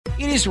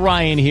It is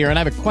Ryan here, and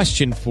I have a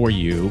question for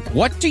you.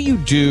 What do you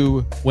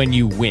do when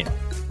you win?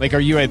 Like, are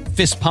you a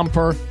fist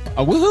pumper,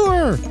 a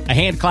woohooer, a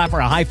hand clapper,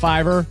 a high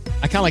fiver?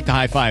 I kind of like the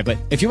high five, but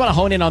if you want to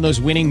hone in on those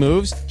winning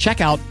moves,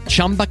 check out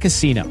Chumba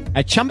Casino.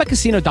 At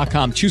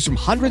ChumbaCasino.com, choose from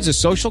hundreds of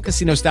social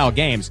casino-style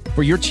games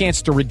for your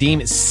chance to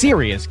redeem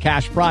serious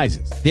cash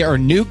prizes. There are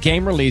new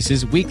game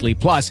releases weekly,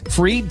 plus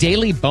free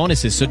daily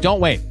bonuses. So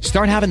don't wait.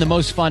 Start having the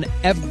most fun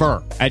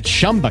ever at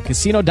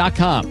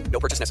ChumbaCasino.com.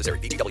 No purchase necessary.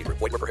 VGW. Void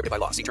where prohibited by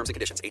law. See terms and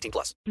conditions.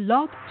 18+.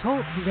 Blog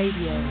Talk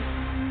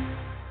Radio.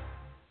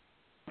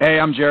 Hey,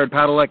 I'm Jared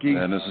Padalecki.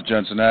 And this is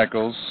Jensen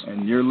Ackles.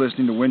 And you're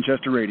listening to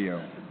Winchester Radio.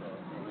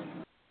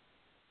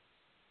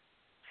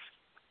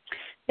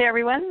 Hey,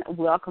 everyone.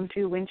 Welcome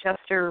to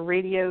Winchester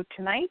Radio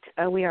tonight.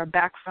 We are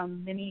back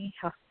from mini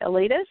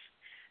hiatus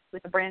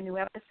with a brand new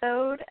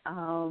episode.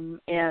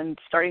 And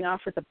starting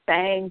off with a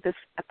bang, this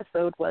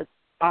episode was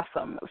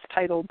awesome. It was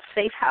titled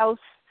Safe House.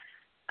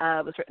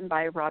 It was written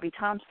by Robbie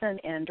Thompson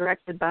and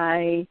directed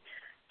by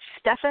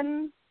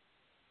Stefan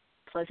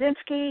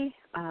Pleszczynski.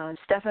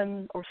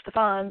 Stefan,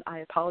 I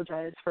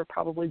apologize for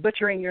probably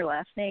butchering your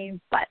last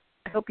name, but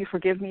I hope you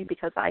forgive me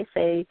because I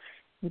say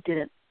you did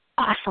an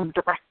awesome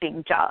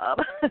directing job.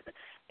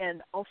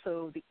 And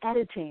also the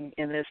editing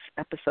in this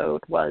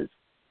episode was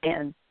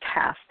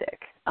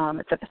fantastic.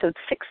 It's episode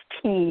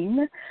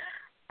 16.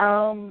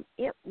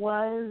 It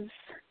was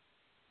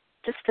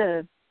just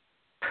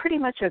pretty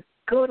much a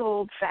good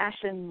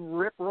old-fashioned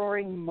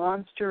rip-roaring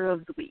monster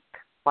of the week.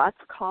 Lots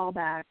of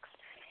callbacks,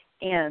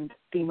 and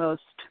the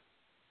most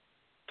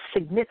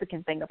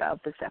significant thing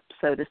about this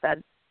episode is that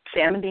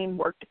Sam and Dean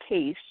worked a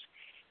case,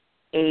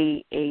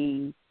 a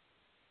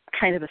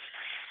kind of a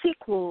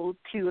sequel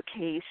to a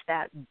case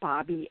that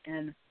Bobby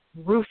and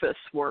Rufus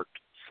worked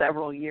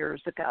several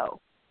years ago.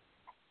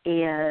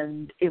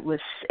 And it was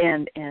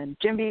and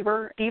Jim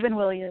Beaver, Stephen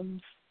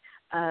Williams,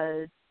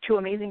 two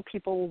amazing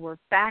people were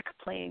back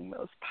playing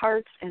those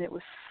parts, and it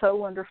was so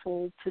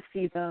wonderful to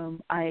see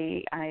them.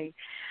 I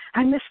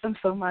missed them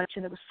so much,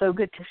 and it was so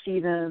good to see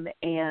them,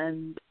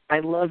 and I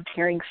loved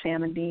hearing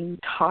Sam and Dean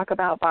talk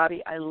about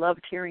Bobby. I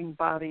loved hearing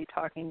Bobby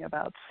talking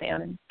about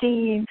Sam and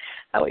Dean,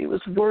 how he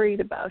was worried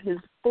about his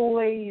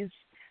boys.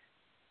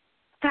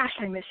 Gosh,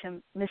 I miss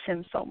him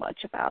so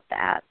much about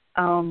that.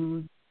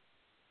 I'm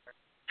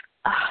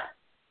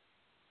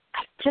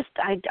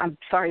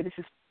sorry,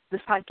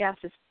 this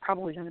podcast is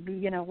probably going to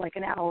be, like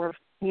an hour of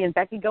me and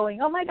Becky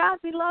going, oh, my God,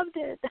 we loved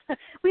it.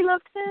 We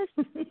loved this.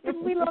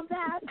 And we loved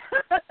that.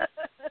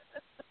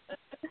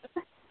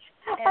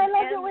 I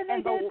loved it when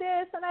they did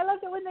this, and I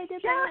loved it when they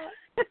did that.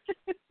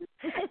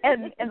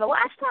 and the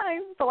last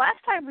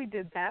time we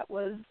did that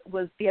was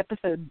the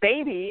episode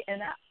Baby,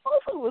 and that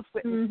also was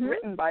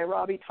written by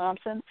Robbie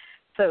Thompson.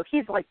 So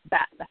he's like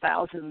batting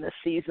 1,000 this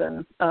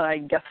season, I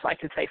guess I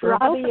could say, for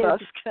Robbie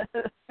both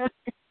of us.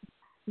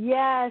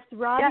 Yes,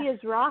 Robbie is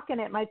rocking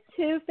it. My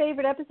two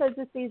favorite episodes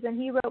this season,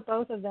 he wrote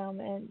both of them,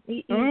 and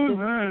he's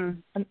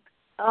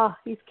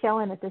he's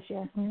killing it this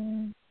year.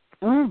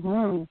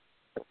 Mm-hmm.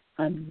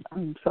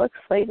 I'm so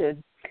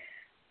excited.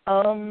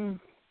 Well,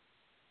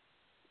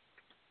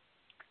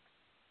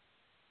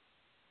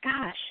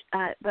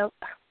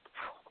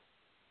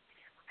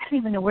 I don't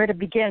even know where to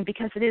begin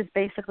because it is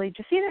basically, did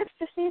you see this?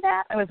 Did you see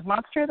that? It was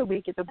Monster of the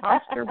Week. The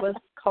monster was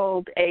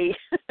called a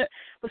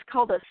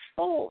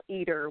soul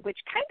eater, which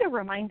kind of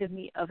reminded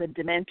me of a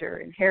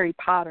Dementor in Harry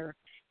Potter.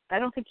 I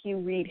don't think you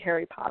read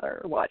Harry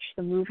Potter or watch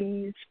the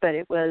movies, but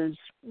it was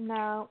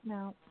no.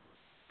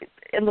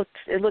 It looked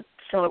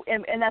so,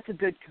 and that's a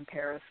good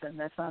comparison.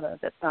 That's not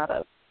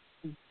a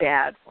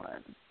bad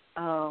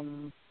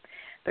one.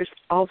 There's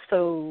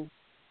also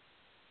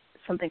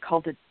something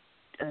called a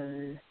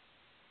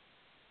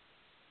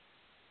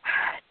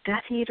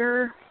Death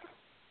Eater,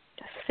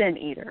 Sin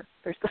Eater.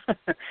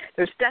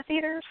 There's Death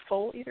Eater,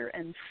 Soul Eater,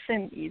 and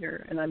Sin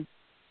Eater, and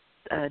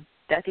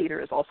Death Eater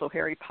is also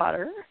Harry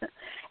Potter,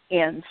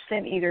 and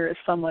Sin Eater is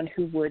someone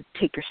who would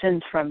take your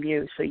sins from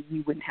you so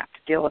you wouldn't have to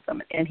deal with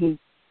them, and he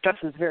just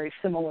is very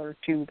similar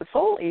to the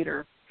Soul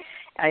Eater.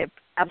 I have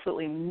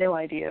absolutely no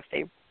idea if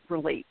they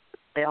relate.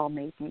 They all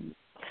made me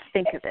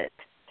think of it.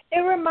 It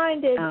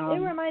reminded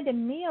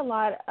me a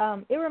lot.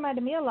 It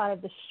reminded me a lot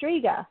of the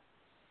Striga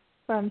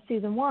from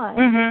season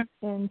 1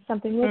 and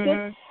Something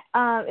Wicked.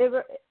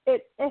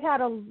 It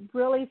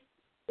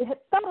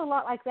felt a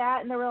lot like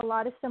that, and there were a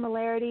lot of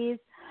similarities.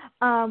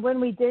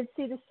 When we did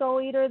see the Soul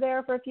Eater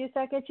there for a few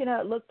seconds,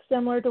 it looked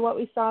similar to what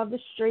we saw of the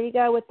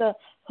Striga with the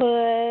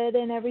hood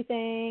and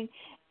everything.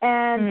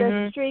 And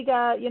the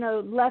Striga,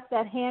 left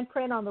that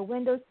handprint on the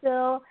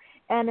windowsill,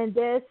 and in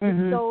this,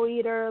 the Soul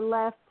Eater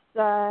left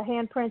the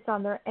handprints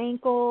on their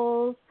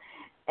ankles,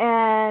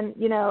 and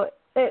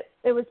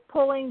it was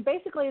pulling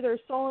basically their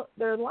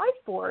life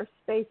force,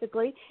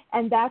 basically,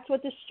 and that's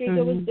what the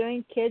Striga was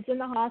doing. Kids in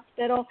the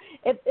hospital.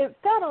 It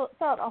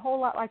felt a whole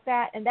lot like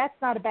that, and that's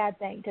not a bad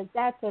thing because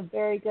that's a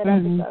very good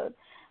episode.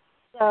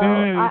 So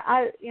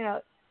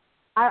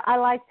I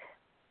liked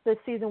the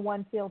season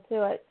 1 feel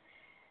to it.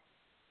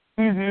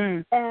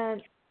 And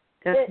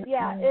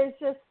it's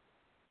just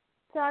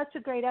such a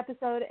great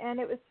episode, and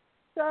it was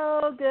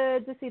so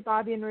good to see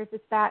Bobby and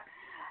Rufus back.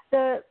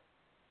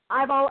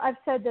 I've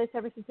said this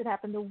ever since it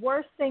happened. The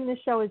worst thing the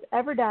show has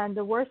ever done,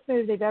 the worst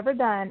move they've ever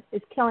done,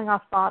 is killing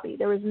off Bobby.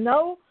 There was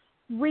no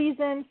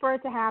reason for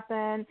it to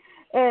happen.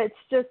 It's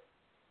just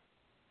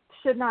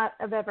should not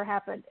have ever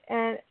happened.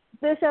 And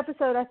this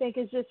episode, I think,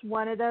 is just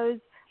one of those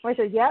where I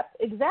said, yep,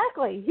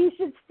 exactly. He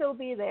should still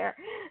be there,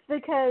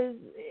 because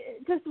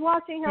just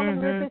watching him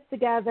and Rufus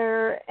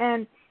together,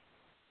 and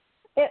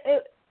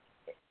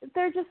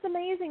they're just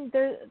amazing.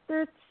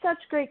 They're such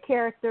great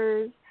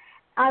characters.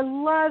 I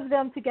love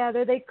them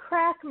together. They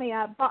crack me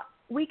up.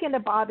 Weekend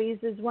of Bobby's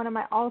is one of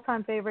my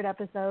all-time favorite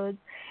episodes,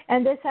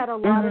 and this had a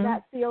lot of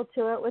that feel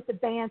to it with the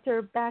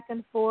banter back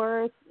and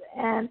forth.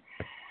 And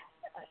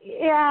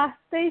yeah,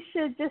 they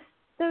should just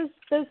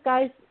those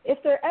guys. If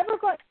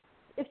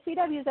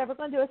CW is ever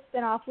going to do a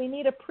spinoff, we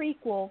need a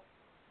prequel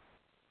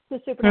to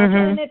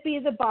Supernatural, and it be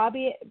the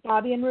Bobby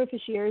and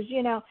Rufus years.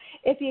 You know,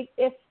 if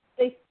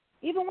they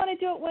even want to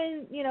do it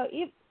when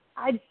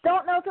I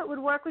don't know if it would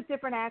work with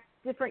different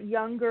different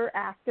younger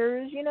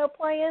actors,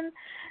 playing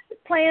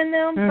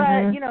them.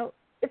 But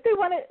if they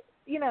want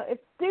to,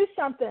 do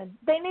something,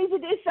 they need to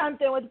do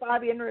something with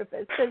Bobby and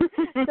Rufus, because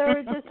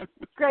they're just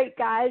great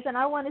guys, and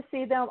I want to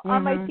see them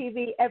on my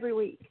TV every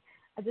week.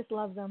 I just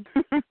love them.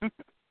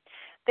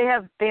 They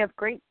have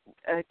great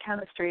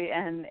chemistry,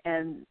 and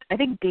I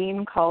think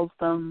Dean calls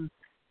them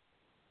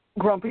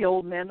grumpy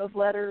old men of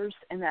letters,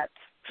 and that's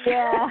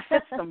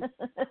fits them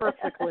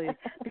perfectly,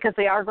 because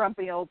they are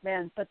grumpy old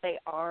men, but they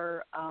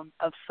are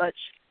of such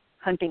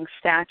hunting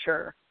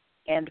stature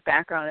and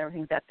background and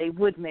everything that they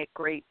would make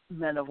great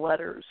men of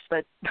letters,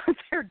 but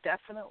they're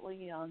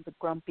definitely on the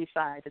grumpy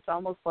side. It's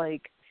almost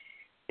like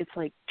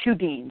two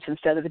Deans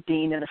instead of a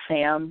Dean and a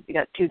Sam. You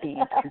got two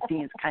Deans, because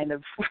Dean's kind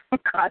of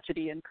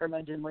crotchety and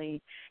curmudgeonly,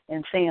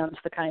 and Sam's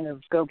the kind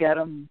of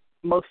go-get-em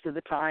most of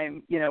the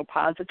time,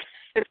 positive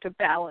to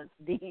balance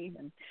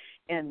Dean,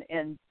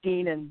 and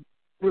Dean and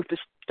Rufus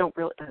don't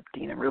really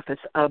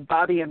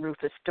Bobby and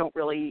Rufus don't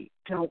really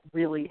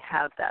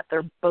have that.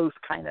 They're both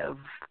kind of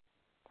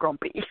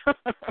grumpy,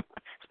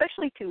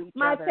 especially to each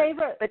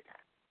other.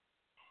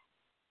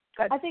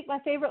 I think my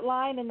favorite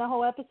line in the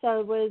whole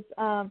episode was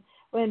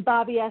when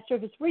Bobby asked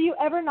Rufus, "Were you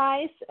ever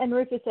nice?" And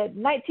Rufus said,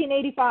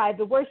 "1985,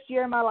 the worst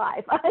year of my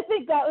life." I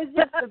think that was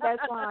just the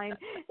best line.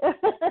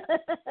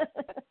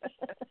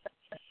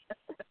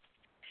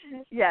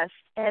 Yes,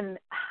 and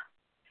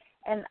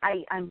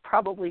I'm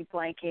probably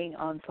blanking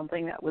on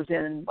something that was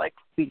in like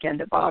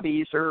Weekend at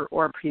Bobby's or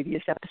a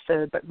previous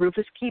episode, but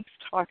Rufus keeps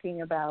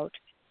talking about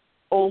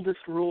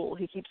oldest rule.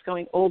 He keeps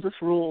going,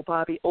 oldest rule,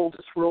 Bobby,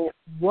 oldest rule.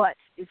 What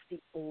is the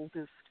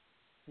oldest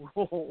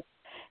rule?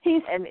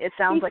 And it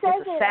sounds like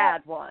it's a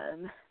sad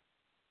one.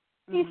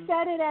 He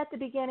said it at the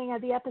beginning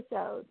of the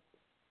episode.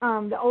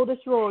 The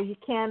oldest rule: you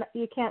can't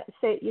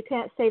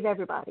save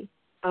everybody.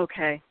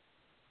 Okay.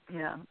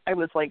 Yeah, I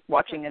was like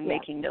watching and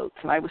making notes,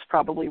 and I was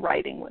probably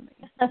writing when they.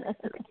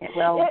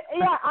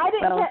 I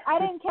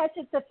didn't catch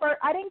it the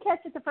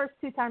first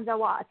two times I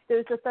watched. It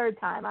was the third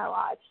time I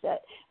watched it.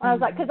 And I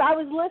was like, because I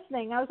was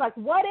listening, I was like,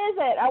 what is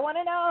it? I want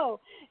to know.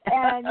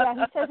 And yeah,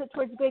 he says it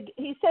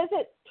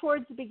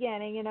towards the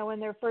beginning, when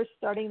they're first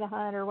starting the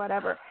hunt or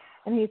whatever.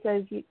 And he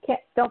says, you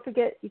can't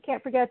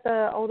forget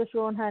the oldest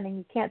rule in hunting: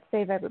 you can't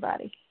save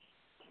everybody.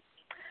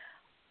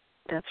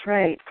 That's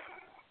right.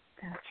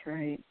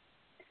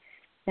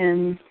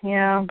 And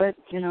yeah, but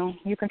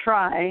you can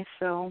try,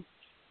 so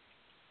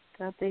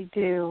that they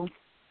do.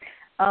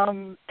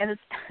 And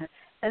it's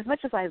as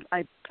much as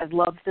I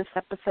loved this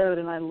episode,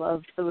 and I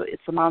loved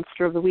it's the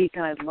Monster of the Week,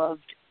 and I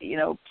loved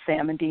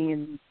Sam and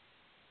Dean,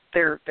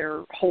 their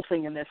whole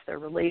thing in this, their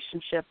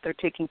relationship. They're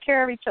taking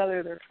care of each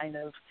other. They're kind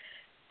of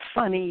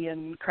funny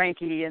and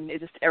cranky, and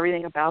just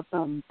everything about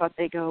them. But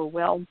they go,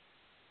 well,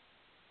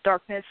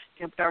 darkness,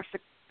 the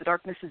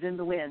darkness is in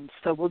the wind,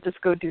 so we'll just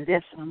go do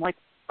this. And I'm like,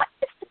 what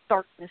is the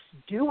darkness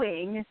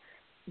doing?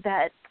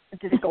 Did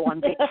it go on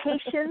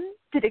vacation?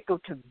 Did it go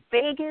to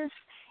Vegas?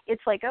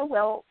 It's like, oh,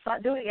 well, it's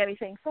not doing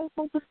anything, so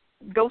we'll just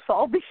go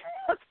solve these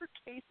other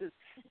cases.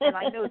 And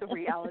I know the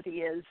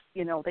reality is,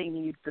 they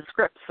need the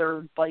scripts,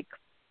 or like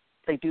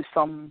they do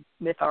some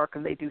myth arc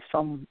and they do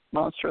some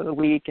Monster of the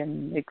Week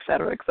and et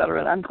cetera, et cetera.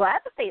 And I'm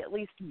glad that they at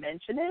least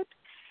mention it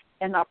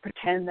and not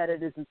pretend that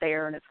it isn't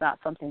there and it's not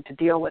something to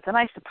deal with. And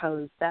I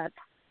suppose that,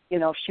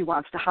 if she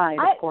wants to hide,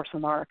 of course,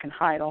 Amara can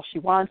hide all she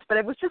wants. But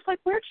it was just like,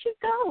 where'd she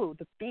go?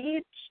 The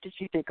beach? Did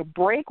she take a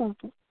break?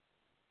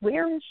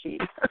 Where is she?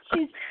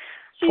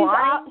 She's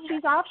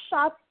off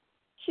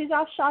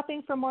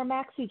shopping for more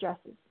maxi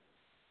dresses.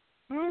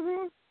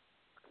 Mhm.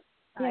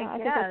 Yeah, I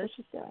think that's what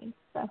she's doing.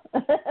 So.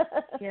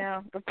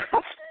 Yeah.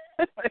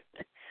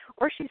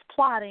 Or she's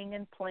plotting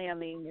and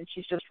planning, and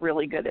she's just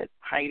really good at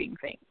hiding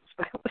things.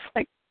 But it was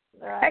like,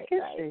 heck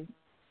is she?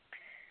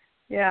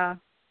 Yeah.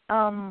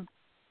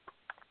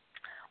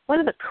 One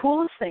of the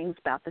coolest things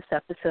about this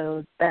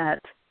episode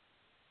that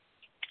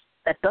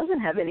doesn't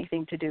have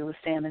anything to do with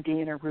Sam and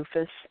Dean or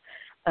Rufus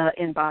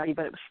in Bobby,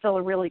 but it was still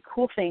a really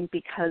cool thing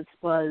because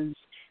was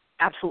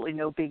absolutely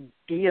no big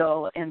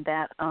deal, and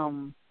that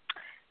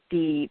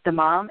the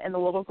mom and the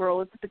little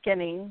girl at the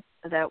beginning,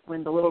 that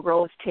when the little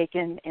girl is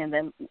taken and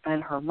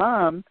her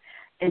mom,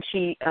 and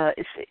she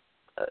is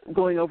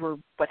going over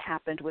what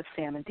happened with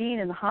Sam and Dean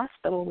in the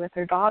hospital with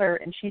her daughter,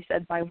 and she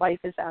said, my wife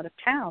is out of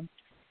town.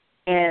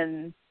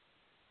 And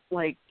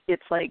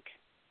it's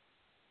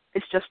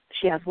just,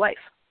 she has a wife.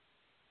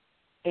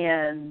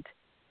 And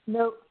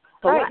no,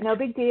 so right, what? No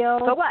big deal.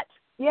 So what?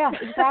 Yeah,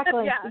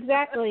 exactly. Yeah.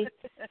 Exactly.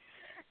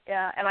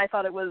 Yeah, and I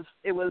thought it was,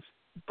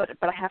 but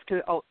I have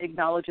to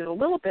acknowledge it a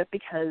little bit,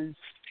 because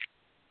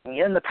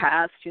in the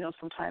past,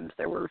 sometimes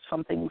there were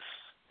some things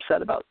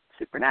said about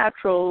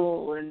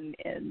supernatural and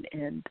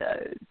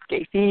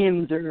gay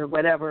themes or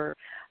whatever,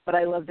 but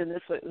I loved in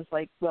this, it was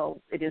like, well,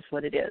 it is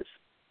what it is,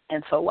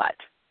 and so what?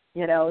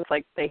 It's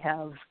like they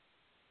have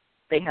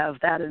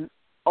that in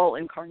all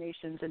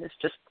incarnations, and it's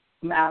just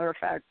matter of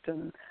fact,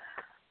 and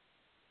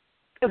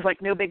it was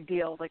like no big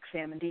deal. Like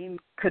Sam and Dean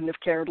couldn't have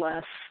cared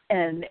less,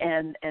 and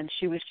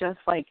she was just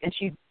like, and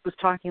she was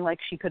talking like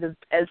she could have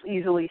as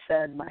easily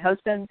said my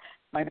husband,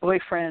 my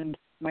boyfriend,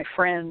 my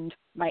friend,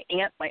 my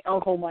aunt, my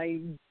uncle, my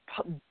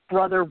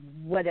brother,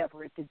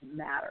 whatever. It didn't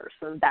matter.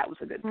 So that was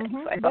a good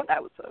thing. So I thought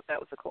that was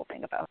a cool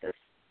thing about this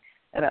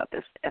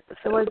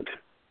episode.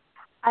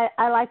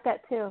 I like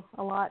that too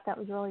a lot. That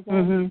was really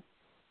good.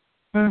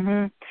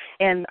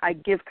 And I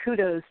give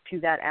kudos to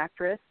that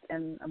actress,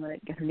 and I'm going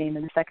to get her name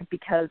in a second,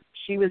 because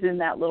she was in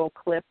that little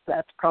clip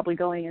that's probably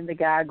going in the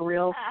gag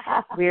reel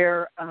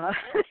where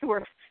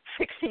we're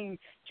fixing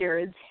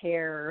Jared's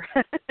hair,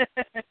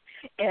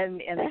 and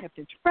they kept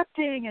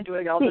interrupting and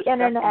doing all this stuff.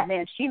 And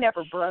man, she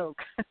never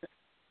broke.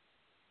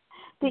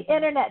 The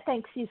internet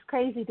thinks she's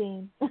crazy,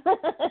 Dean.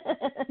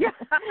 Yeah.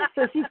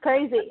 So she's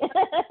crazy.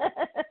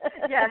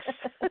 Yes.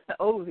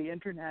 Oh, the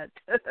internet.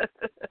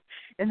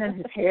 And then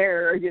his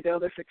hair,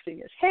 they're fixing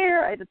his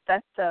hair.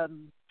 That's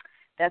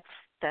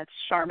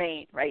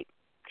Charmaine, right?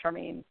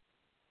 Charmaine.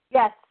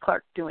 Yes.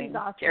 Clark doing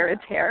awesome.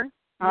 Jared's hair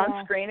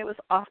on screen. It was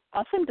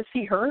awesome to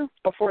see her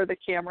before the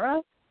camera,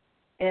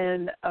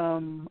 and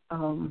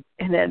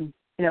then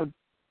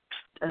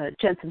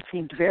Jensen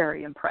seemed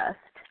very impressed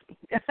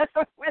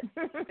with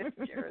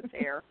Jared's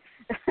hair.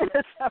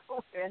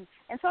 And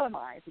so am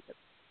I, because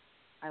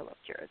I love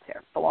Jared's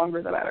hair. The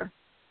longer, the better.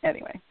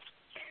 Anyway,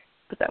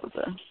 but that was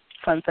a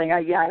fun thing.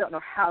 I don't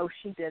know how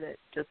she did it.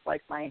 Just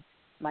like my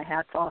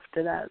hat's off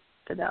to that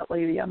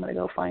lady. I'm gonna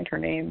go find her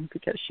name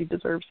because she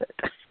deserves it.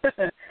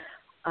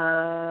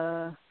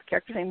 The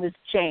character's name was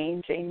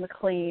Jane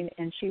McLean,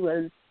 and she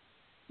was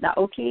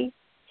Naoki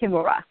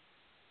Himura.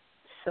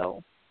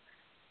 So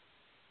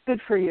good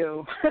for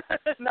you,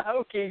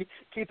 Naoki,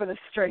 keeping a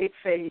straight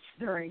face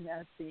during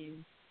that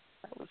scene.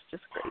 That was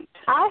just great.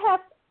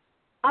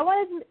 I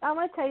want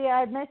to tell you,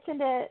 I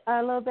mentioned it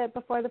a little bit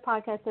before the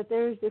podcast, that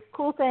there's this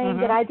cool thing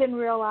that I didn't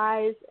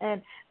realize,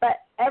 but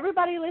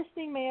everybody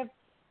listening may have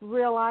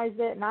realized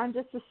it, and I'm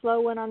just a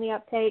slow one on the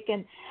uptake,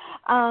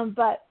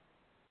 but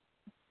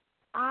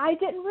I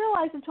didn't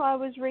realize until I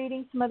was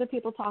reading some other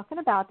people talking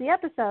about the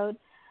episode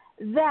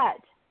that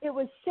it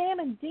was Sam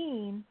and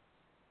Dean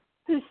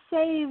who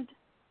saved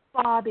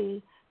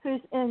Bobby, who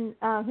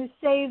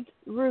saved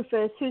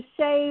Rufus, who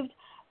saved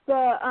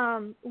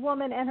the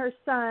woman and her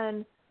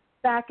son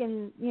back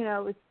in,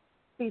 it was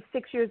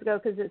 6 years ago,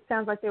 because it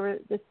sounds like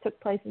this took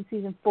place in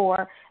season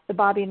 4, the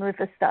Bobby and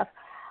Rufus stuff.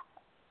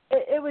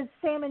 It was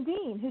Sam and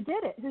Dean who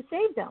did it, who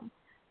saved them,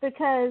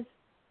 because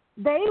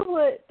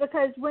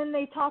when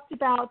they talked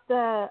about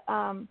the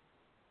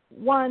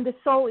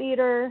Soul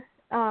Eater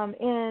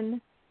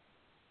in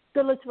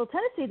Goodlettsville,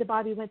 Tennessee, that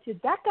Bobby went to,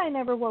 that guy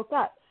never woke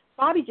up.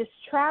 Bobby just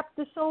trapped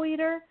the Soul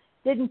Eater,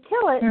 didn't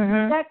kill it.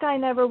 That guy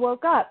never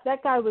woke up.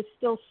 That guy was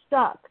still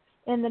stuck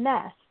in the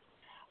nest.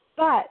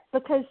 But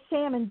because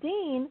Sam and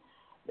Dean,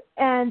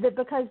 and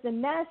because the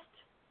nest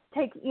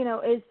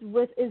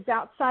is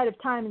outside of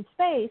time and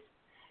space,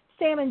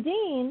 Sam and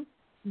Dean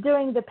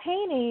doing the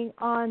painting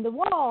on the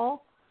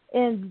wall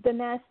in the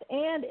nest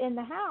and in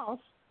the house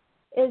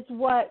is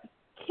what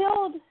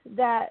killed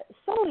that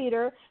Soul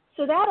Eater.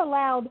 So that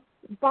allowed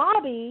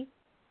Bobby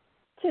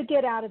to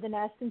get out of the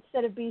nest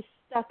instead of be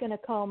stuck in a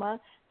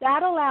coma.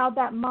 That allowed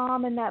that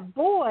mom and that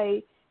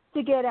boy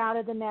to get out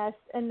of the nest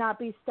and not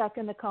be stuck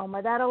in the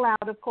coma. That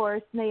allowed, of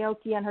course,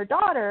 Naoki and her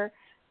daughter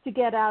to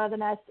get out of the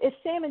nest. If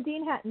Sam and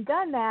Dean hadn't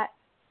done that,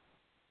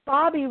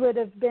 Bobby would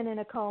have been in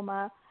a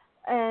coma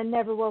and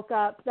never woke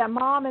up. That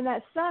mom and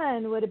that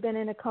son would have been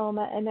in a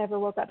coma and never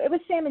woke up. It was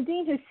Sam and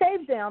Dean who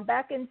saved them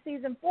back in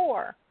season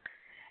 4.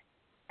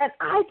 And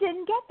I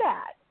didn't get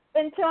that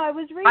until I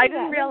was reading it. I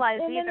didn't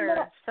realize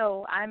either,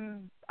 so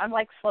I'm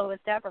like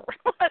slowest ever.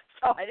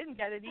 So I didn't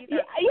get it either.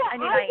 Yeah, I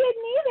didn't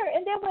either.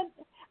 And then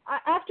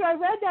after I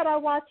read that, I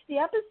watched the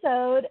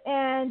episode,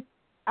 and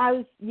I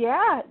was,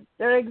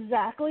 they're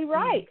exactly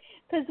right.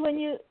 Because when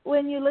you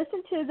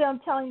listen to them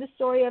telling the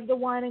story of the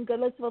one in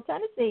Goodlettsville,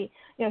 Tennessee,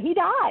 he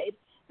died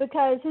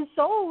because his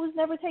soul was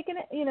never taken.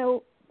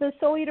 The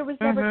Soul Eater was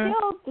never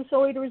killed. The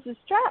Soul Eater was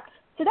just trapped.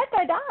 So that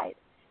guy died,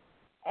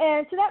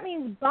 and so that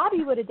means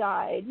Bobby would have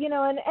died.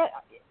 And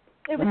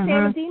it was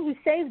Sam and Dean who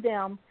saved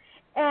them,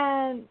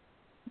 and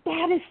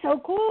that is so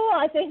cool.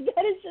 I think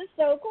that is just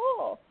so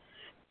cool.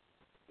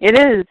 It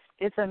is.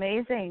 It's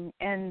amazing,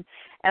 and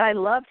I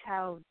loved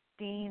how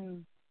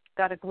Dean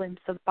got a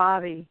glimpse of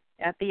Bobby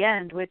at the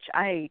end, which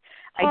I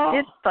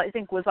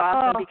think was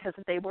awesome because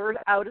they were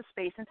out of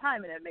space and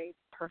time, and it made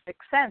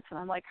perfect sense. And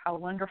I'm like, how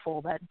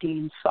wonderful that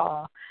Dean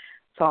saw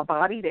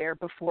Bobby there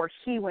before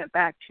he went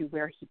back to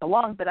where he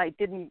belonged. But I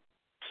didn't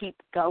keep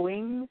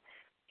going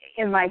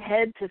in my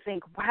head to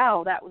think,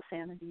 wow, that was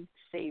Sam and Dean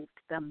saved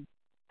them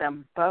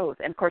both.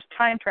 And of course,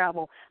 time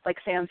travel, like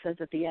Sam says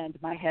at the end,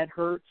 my head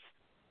hurts.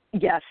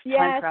 Yes,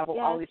 time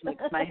travel always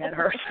makes my head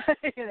hurt.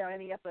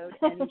 Any episode,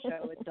 any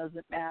show, it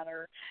doesn't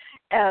matter.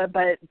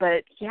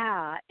 But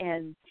yeah,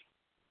 and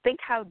think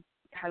how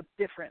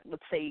different.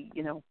 Let's say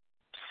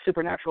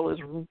supernatural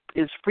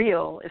is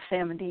real. If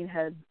Sam and Dean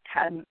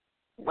hadn't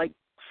like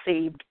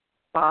saved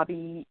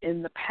Bobby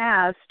in the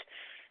past,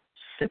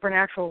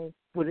 supernatural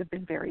would have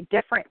been very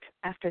different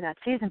after that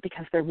season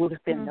because there would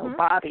have been no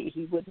Bobby.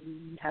 He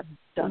wouldn't have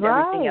done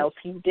everything else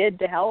he did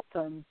to help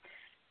them.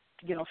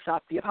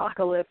 Stop the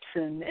apocalypse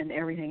and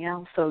everything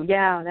else. So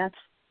yeah,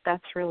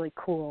 that's really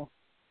cool.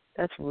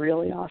 That's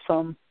really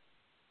awesome.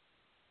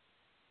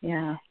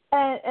 Yeah.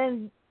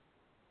 And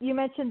you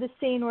mentioned the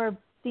scene where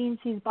Dean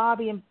sees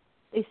Bobby and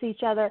they see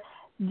each other.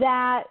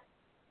 That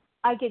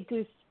I get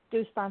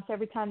goosebumps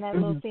every time that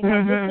little scene.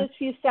 Just a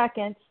few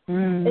seconds.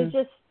 It's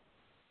just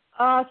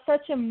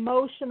such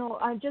emotional.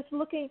 I'm just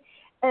looking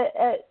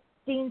at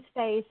Dean's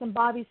face and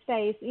Bobby's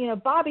face.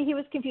 Bobby, he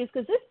was confused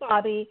because this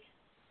Bobby,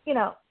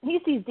 he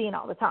sees Dean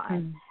all the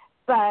time.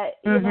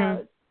 But,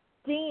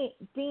 Dean,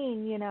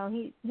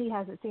 he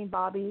hasn't seen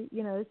Bobby,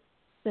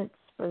 since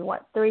for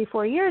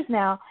 3-4 years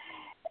now.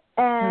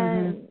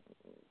 And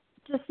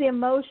just the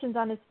emotions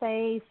on his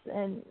face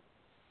and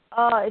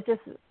it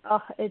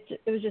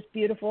was just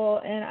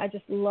beautiful, and I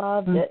just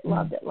loved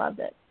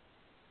it.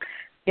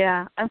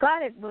 Yeah, I'm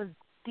glad it was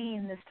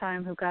Dean this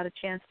time who got a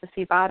chance to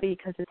see Bobby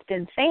because it's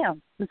been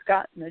Sam who's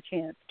gotten a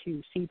chance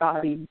to see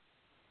Bobby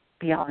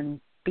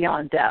beyond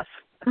death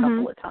a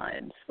couple of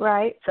times.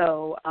 Right.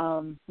 So,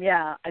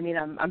 yeah, I mean,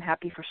 I'm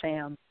happy for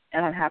Sam,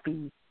 and I'm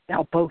happy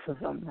now both of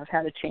them have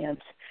had a chance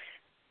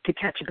to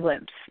catch a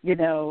glimpse,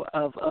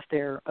 of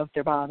their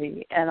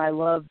Bobby. And I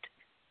loved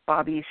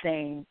Bobby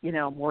saying,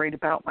 I'm worried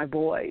about my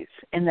boys.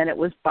 And then it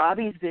was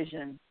Bobby's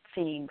vision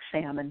seeing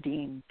Sam and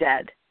Dean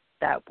dead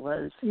that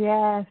was,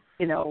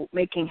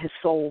 making his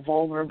soul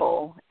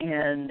vulnerable.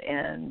 And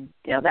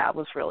that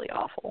was really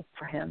awful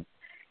for him.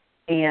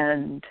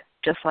 And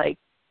just like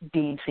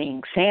Dean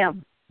seeing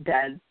Sam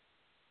dead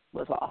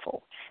was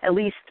awful. At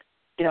least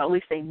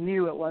they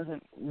knew it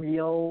wasn't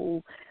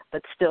real,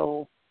 but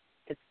still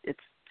it's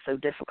so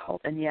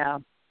difficult. And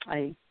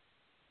I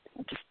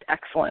just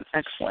excellent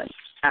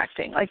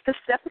acting. Like this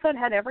episode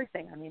had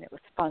everything. I mean, it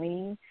was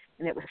funny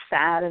and it was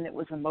sad and it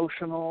was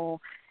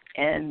emotional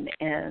and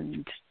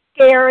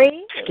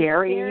scary.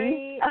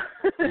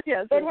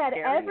 Yes, it had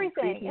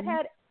everything. It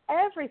had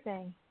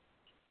everything.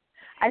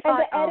 I thought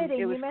the editing,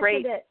 it was you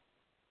great. It.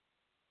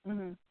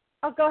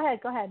 Oh, go ahead.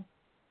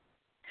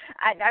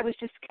 I was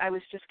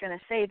just going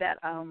to say that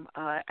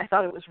I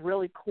thought it was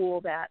really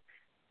cool that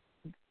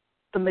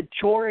the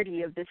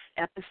majority of this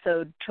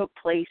episode took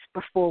place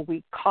before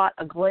we caught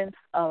a glimpse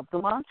of the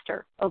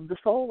monster, of the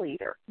Soul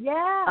Eater.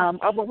 Yeah.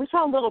 Well, we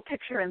saw a little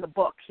picture in the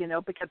book,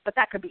 but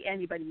that could be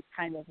anybody's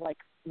kind of like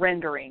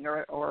rendering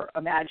or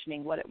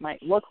imagining what it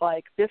might look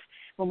like.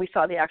 When we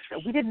saw the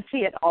actual, we didn't see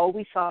it. All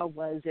we saw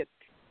was it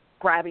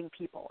grabbing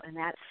people, and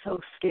that's so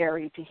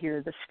scary to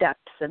hear the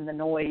steps and the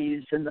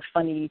noise and the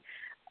funny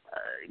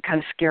kind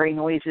of scary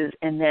noises,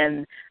 and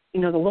then the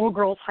little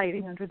girl's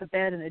hiding under the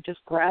bed and it just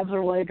grabs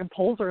her leg and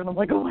pulls her, and I'm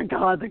like, oh my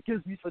God, that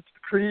gives me such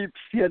creeps,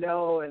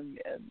 and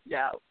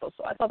yeah, so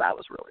I thought that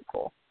was really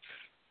cool.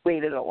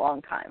 Waited a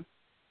long time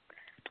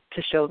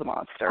to show the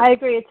monster. I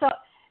agree.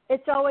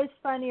 It's always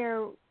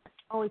funnier.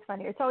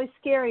 It's always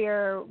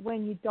scarier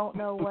when you don't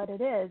know what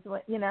it is.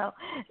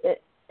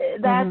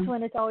 That's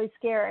when it's always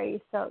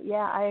scary. So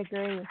yeah, I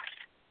agree.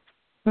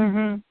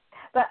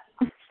 But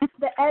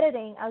the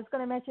editing, I was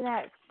going to mention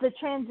that the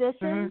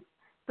transitions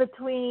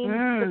between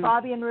the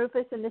Bobby and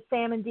Rufus and the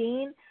Sam and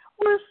Dean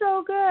were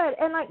so good.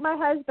 And like my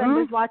husband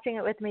was watching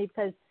it with me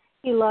because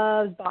he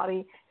loves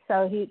Bobby,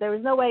 so there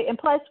was no way. And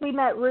plus, we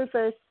met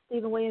Rufus,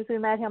 Stephen Williams. We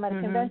met him at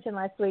a convention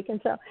last week, and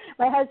so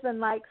my husband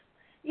likes.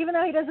 Even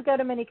though he doesn't go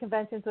to many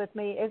conventions with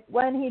me,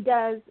 when he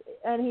does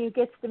and he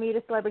gets to meet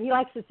a celebrity, he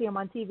likes to see him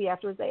on TV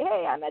afterwards. Say,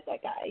 hey, I met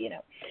that guy,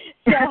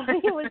 So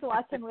he was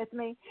watching with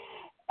me.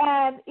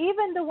 And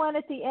even the one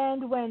at the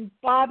end when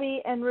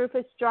Bobby and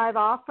Rufus drive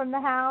off from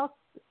the house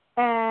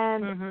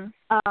and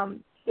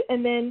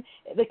then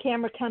the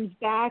camera comes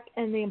back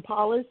and the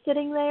Impala's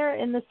sitting there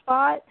in the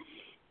spot,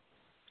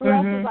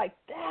 Russ was like,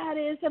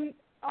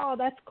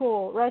 that's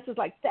cool. Russ was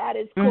like, that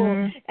is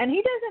cool. And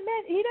he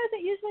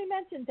doesn't usually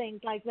mention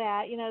things like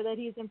that, that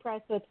he's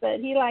impressed with, but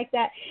he liked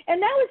that. And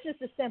that was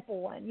just a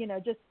simple one,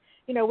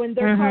 when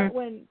they're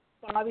when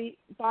Bobby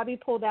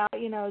pulled out,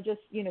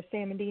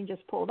 Sam and Dean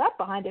just pulled up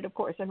behind it, of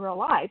course, in real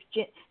life.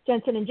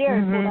 Jensen and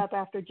Jared pulled up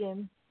after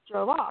Jim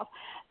drove off.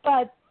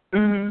 But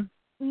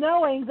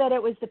knowing that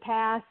it was the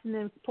past and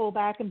then pull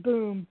back and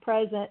boom,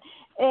 present,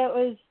 it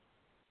was,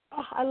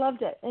 I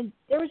loved it. And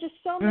there were just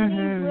so many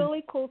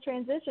really cool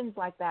transitions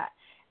like that.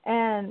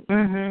 And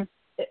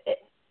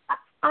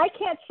I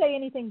can't say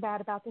anything bad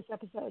about this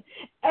episode.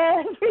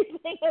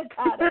 Everything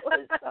about it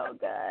was so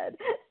good.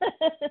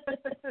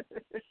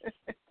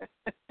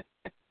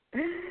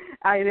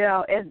 I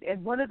know.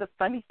 And one of the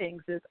funny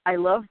things is I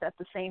love that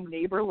the same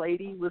neighbor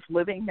lady was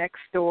living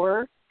next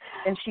door,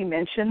 and she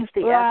mentions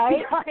the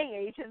FBI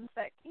agents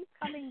that keep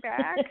coming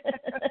back.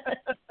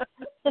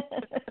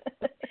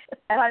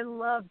 And I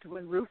loved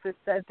when Rufus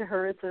said to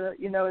her, it's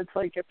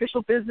like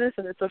official business,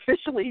 and it's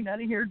officially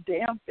none of your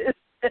damn business.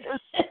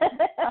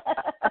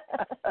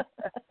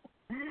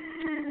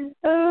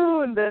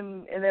 And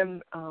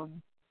then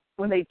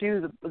when they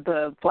do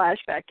the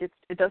flashback,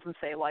 it doesn't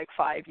say like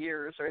 5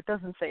 years, or it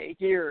doesn't say a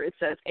year. It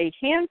says a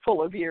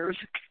handful of years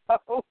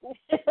ago.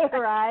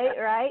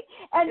 Right.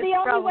 And the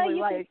only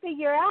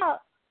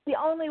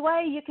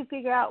way you can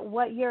figure out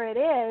what year it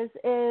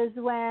is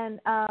when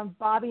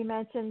Bobby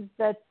mentions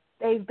that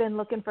they've been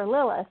looking for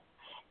Lilith,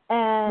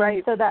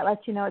 and so that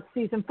lets you know it's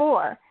season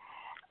 4.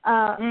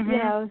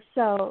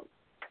 So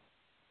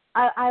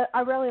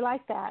I really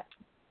like that,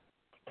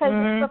 because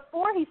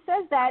before he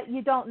says that,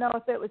 you don't know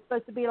if it was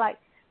supposed to be like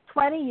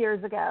 20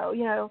 years ago,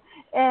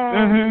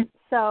 and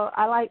so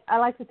I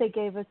like that they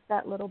gave us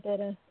that little bit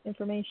of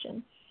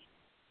information.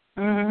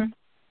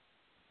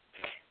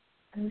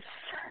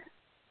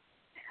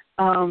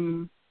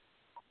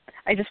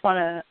 I just want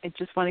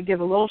to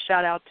give a little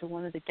shout out to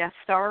one of the guest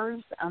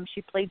stars.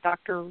 She played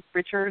Dr.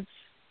 Richards,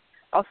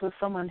 also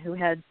someone who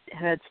had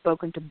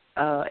spoken to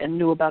and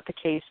knew about the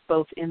case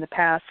both in the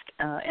past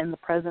and the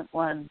present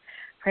one.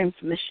 Her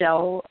name's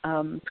Michelle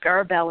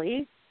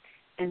Scarabelli,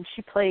 and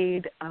she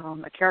played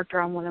a character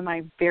on one of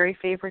my very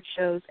favorite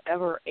shows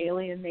ever,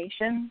 Alien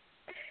Nation.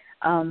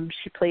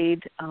 She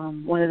played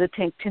one of the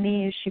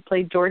Tanktinies. She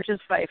played George's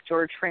wife,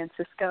 George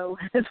Francisco,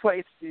 and his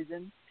wife,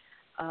 Susan.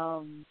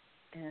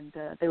 And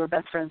they were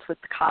best friends with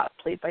the cop,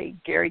 played by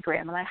Gary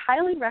Graham. And I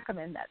highly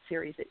recommend that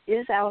series. It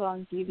is out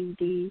on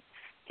DVD,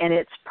 and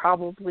it's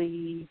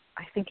probably,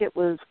 I think it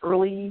was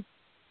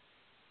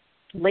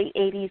late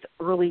 80s,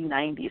 early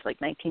 90s, like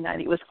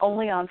 1990. It was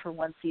only on for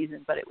one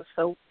season, but it was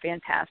so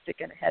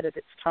fantastic and ahead of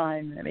its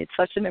time. I made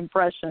such an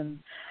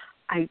impression.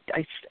 I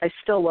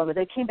still love it.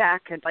 They came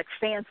back, and like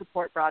fan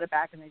support brought it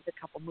back, and they did a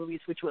couple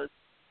movies, which was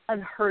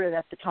unheard of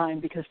at the time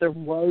because there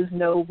was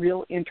no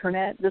real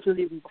internet. This was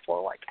even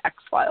before like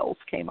X-Files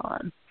came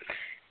on,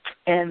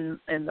 and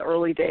in the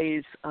early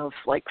days of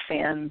like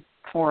fan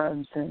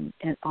forums and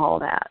all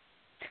that.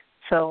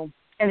 So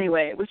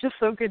anyway, it was just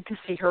so good to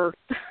see her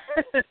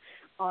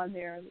on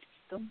there,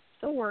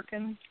 still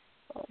working.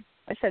 So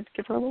I said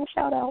give her a little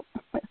shout out.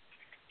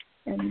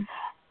 And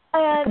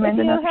if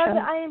you have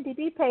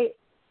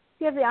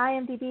the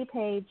IMDb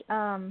page,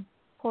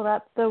 pulled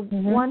up, the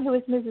one who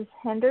was Mrs.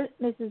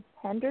 Henderson,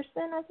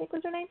 I think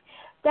was her name.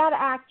 That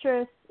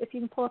actress, if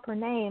you can pull up her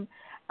name,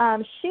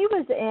 she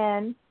was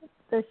in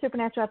the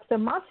Supernatural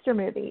episode Monster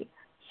Movie.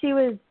 She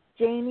was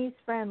Jamie's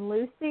friend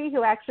Lucy,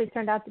 who actually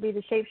turned out to be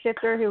the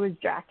shapeshifter who was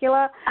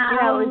Dracula.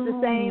 It was the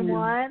same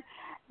one.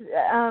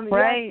 Yeah,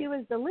 she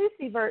was the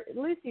Lucy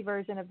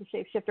version of the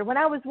shapeshifter. When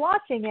I was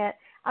watching it,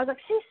 I was like,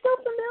 she's so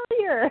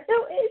familiar.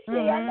 Who is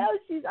she?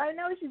 I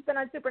know she's been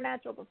on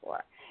Supernatural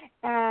before.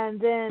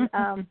 And then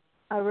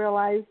I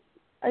realized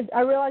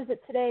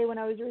it today when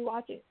I was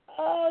rewatching.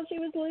 Oh, she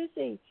was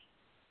Lucy.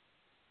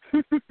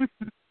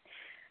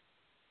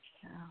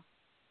 Yeah.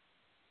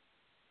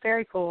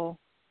 Very cool.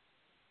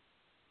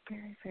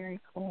 Very, very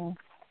cool.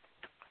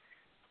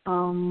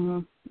 Let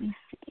me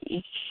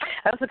see.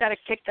 I also got a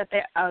kick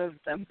out of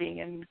them being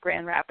in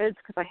Grand Rapids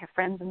because I have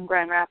friends in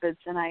Grand Rapids,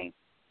 and I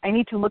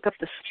need to look up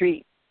the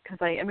street because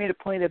I made a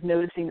point of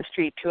noticing the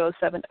street,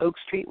 207 Oak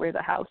Street, where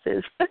the house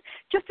is,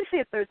 just to see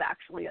if there's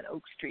actually an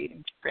Oak Street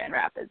in Grand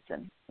Rapids,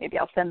 and maybe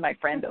I'll send my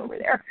friend over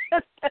there.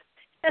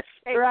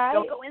 Say,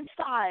 don't go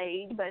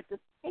inside, but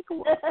just take a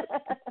look.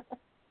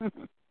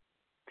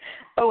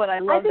 Oh, and I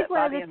love that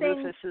Bobby and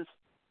Rufus is.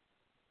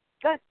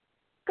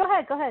 Go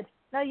ahead.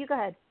 No, you go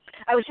ahead.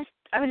 I was just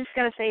going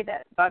to say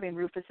that Bobby and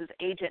Rufus's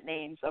agent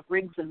names of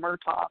Riggs and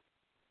Murtaugh,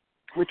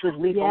 which was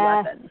Lethal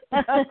Weapon.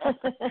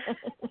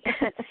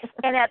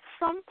 And at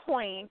some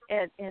point,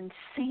 and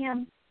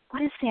Sam,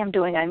 what is Sam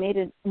doing? I made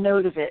a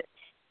note of it,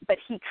 but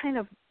he kind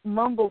of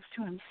mumbles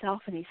to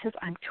himself, and he says,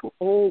 "I'm too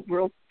old.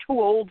 We're too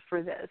old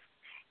for this,"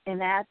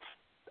 and that's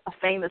a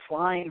famous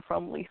line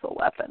from Lethal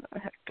Weapon.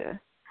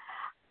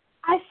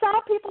 I saw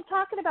people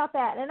talking about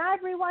that, and I've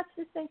rewatched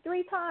this thing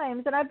 3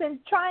 times, and I've been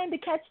trying to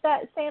catch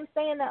that Sam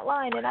saying that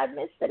line, and I've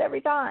missed it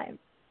every time.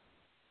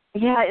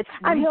 Yeah, it's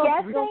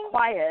real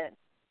quiet.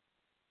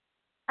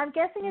 I'm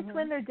guessing it's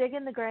when they're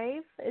digging the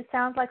grave. It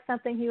sounds like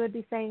something he would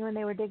be saying when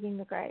they were digging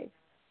the grave.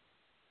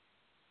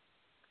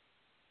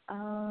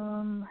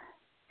 I'm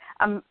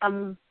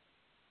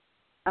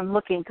I'm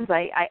looking because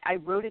I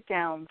wrote it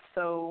down,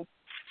 so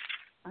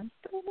I'm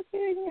still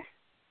looking.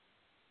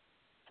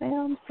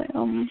 Sam.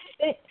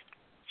 If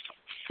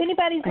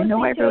anybody's I know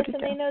listening I to wrote us it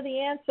and down. they know the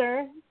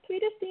answer,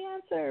 tweet us the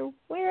answer.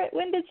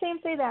 When did Sam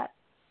say that?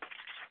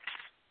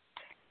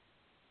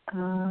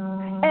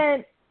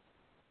 And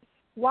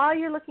while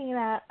you're looking at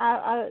that,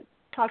 I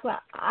talk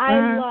about.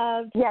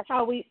 I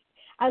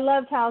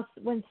loved how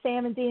when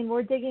Sam and Dean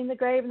were digging the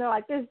grave, and they're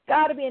like, "There's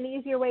got to be an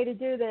easier way to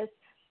do this."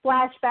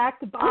 Flashback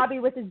to Bobby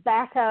with his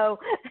backhoe.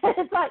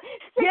 It's like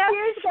 7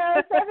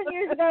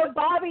 years ago,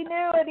 Bobby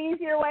knew an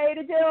easier way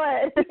to do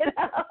it. You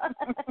know?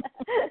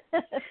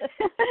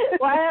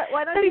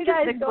 why don't you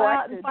guys go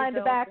out and find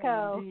a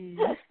backhoe?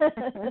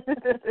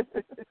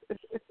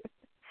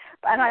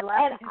 And I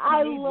laughed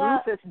at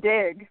Rufus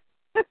dig.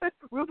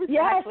 Rufus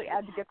actually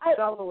had to get the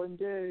shovel and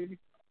dig.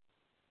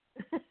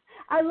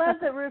 I love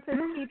that Rufus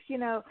keeps,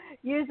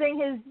 using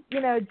his,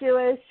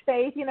 Jewish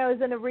faith,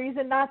 as a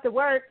reason not to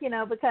work,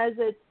 because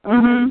it's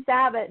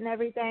Sabbath and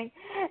everything.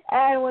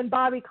 And when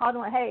Bobby called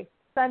him, like, hey,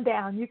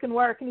 sundown, you can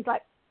work. And he's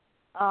like,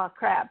 oh,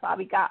 crap,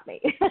 Bobby got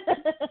me.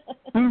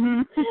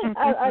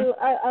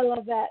 I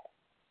love that.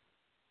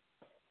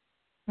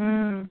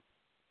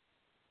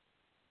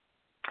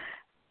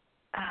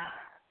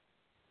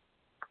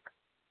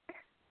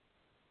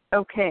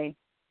 Okay.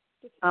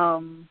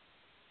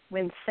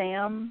 When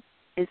Sam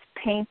is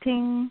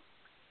painting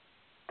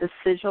the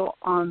sigil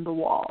on the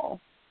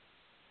wall.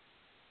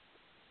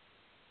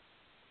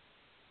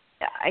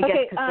 I guess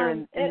because they're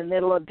in the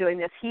middle of doing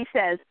this. He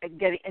says,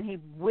 and he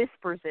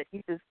whispers it.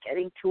 He says,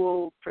 getting too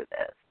old for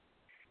this.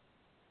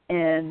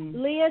 And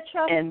Leah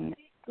Tuffley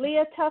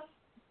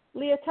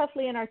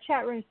in our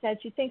chat room said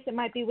she thinks it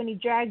might be when he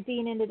dragged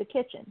Dean into the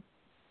kitchen.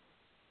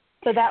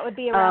 So that would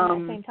be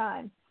around that same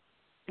time.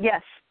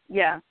 Yes.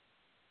 Yeah.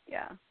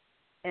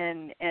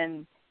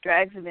 And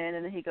drags him in,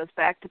 and then he goes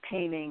back to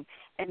painting,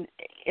 and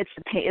it's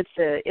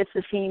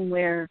a scene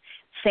where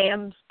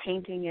Sam's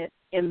painting it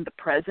in the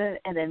present,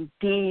 and then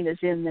Dean is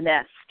in the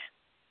nest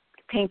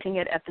painting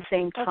it at the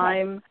same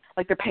time,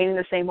 like they're painting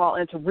the same wall,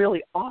 and it's a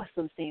really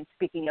awesome scene.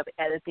 Speaking of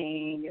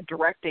editing and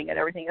directing and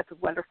everything, it's a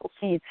wonderful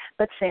scene.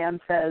 But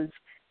Sam says,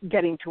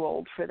 "Getting too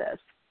old for this."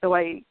 So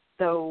I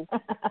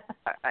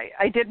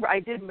did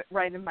write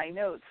in my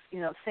notes,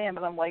 Sam,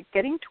 and I'm like,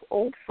 getting too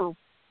old for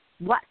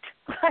what?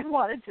 I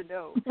wanted to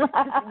know. You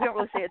don't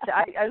really say it.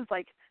 I was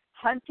like,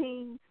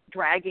 hunting,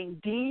 dragging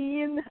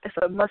Dean.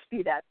 So it must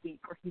be that week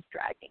where he's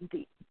dragging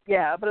Dean.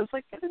 Yeah, but I was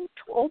like, getting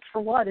too old for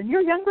what? And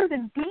you're younger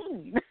than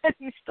Dean, and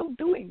he's still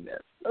doing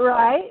this.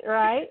 Right.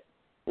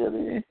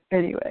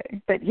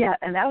 Anyway, but yeah,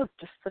 and that was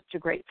just such a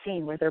great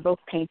scene where they're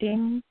both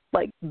painting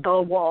like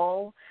the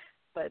wall,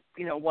 but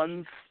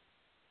one's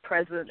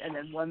present and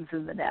then one's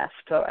in the nest.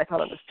 So I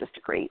thought it was just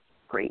a great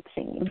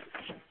scene.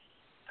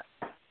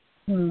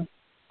 And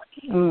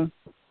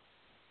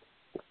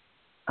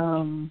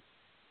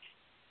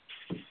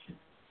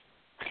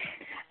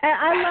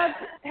I loved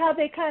how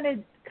they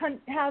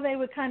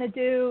would kind of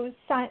do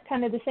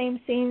kind of the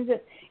same scenes,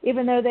 that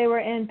even though they were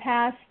in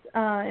past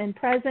and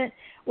present,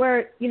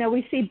 where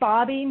we see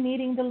Bobby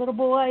meeting the little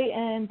boy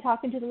and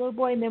talking to the little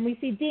boy, and then we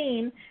see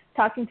Dean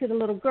talking to the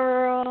little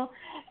girl.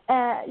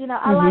 I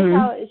like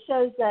how it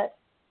shows that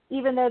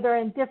even though they're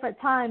in different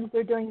times,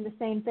 they're doing the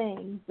same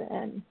things.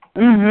 And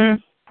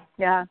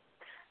yeah.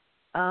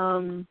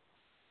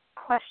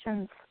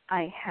 Questions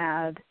I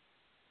had.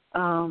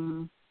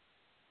 How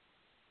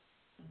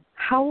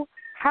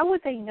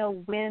would they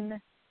know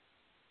when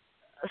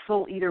a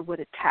Soul Eater would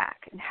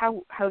attack, and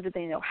how did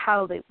they know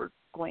how they were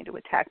going to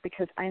attack?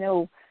 Because I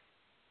know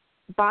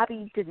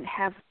Bobby didn't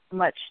have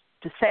much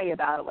to say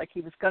about it. Like,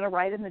 he was going to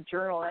write in the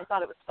journal, and I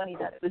thought it was funny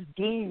that it was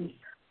Dean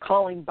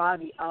calling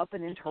Bobby up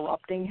and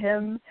interrupting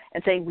him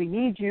and saying, "We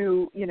need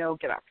you,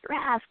 get off your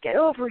ass, get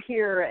over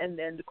here." And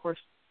then, of course,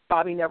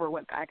 Bobby never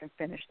went back and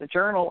finished the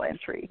journal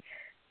entry.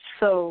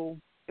 So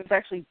it was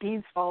actually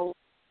Dean's fault.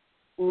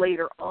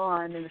 Later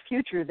on in the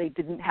future, they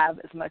didn't have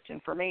as much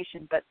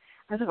information. But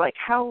I was like,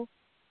 how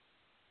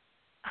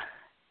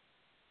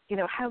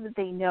did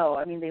they know?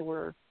 I mean, they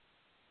were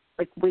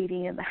like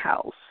waiting in the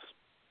house.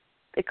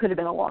 It could have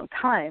been a long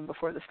time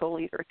before the Soul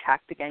Eater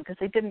attacked again, because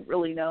they didn't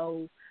really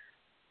know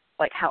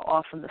like how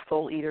often the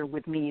Soul Eater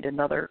would meet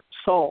another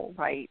soul,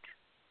 right?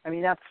 I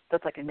mean, that's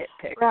like a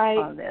nitpick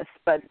on this,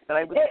 but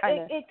I was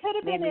kind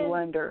of made me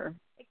wonder.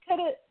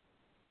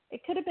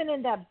 It could have been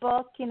in that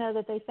book,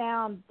 that they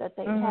found, that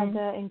they had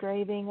the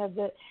engraving of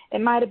it. It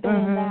might have been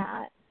in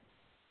that.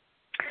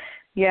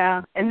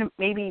 Yeah, and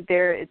maybe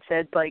there it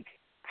said, like,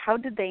 how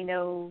did they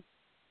know,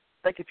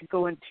 like, if you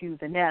go into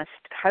the nest,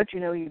 how do you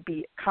know you'd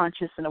be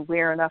conscious and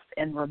aware enough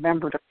and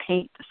remember to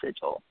paint the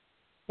sigil,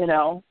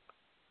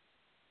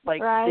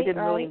 Like, they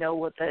didn't really know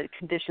what the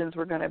conditions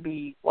were going to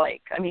be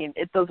like. I mean,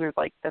 those are,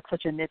 like, that's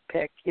such a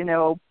nitpick,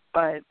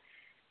 but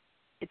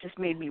it just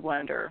made me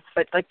wonder.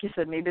 But like you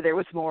said, maybe there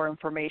was more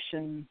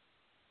information,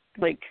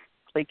 like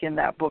in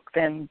that book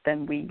than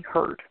we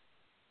heard.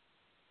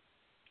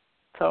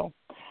 So,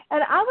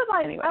 and I would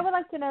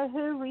like to know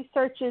who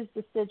researches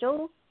the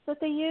sigils. that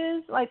they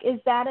use? Like, is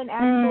that an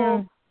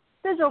actual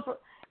sigil for?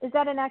 Is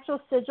that an actual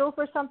sigil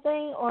for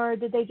something, or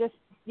did they just,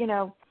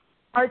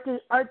 art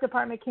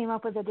department came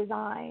up with a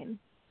design?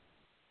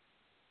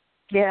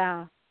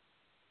 Yeah,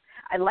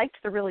 I liked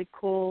the really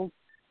cool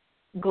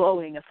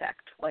glowing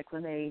effect, like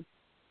when they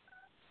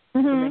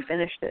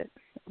finished it.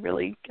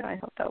 Really, I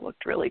thought that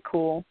looked really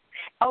cool.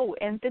 Oh,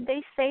 and did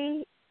they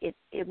say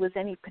it was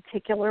any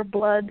particular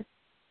blood,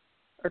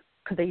 or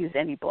could they use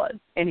any blood,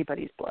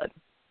 anybody's blood?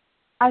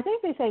 I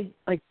think they say,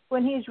 like,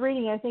 when he's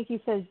reading, I think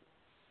he says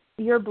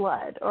your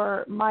blood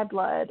or my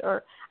blood,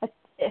 or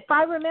if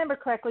I remember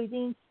correctly,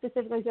 Dean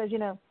specifically says,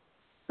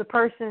 the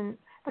person,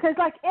 because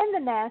like in the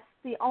nest,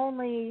 the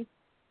only,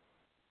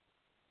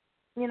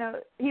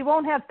 he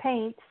won't have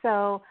paint,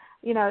 so,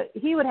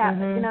 he would have,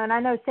 and I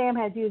know Sam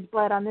has used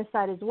blood on this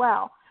side as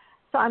well.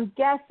 So I'm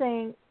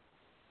guessing,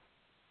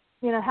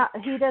 how,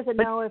 he doesn't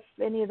know if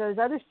any of those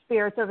other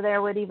spirits over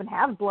there would even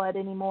have blood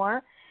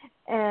anymore.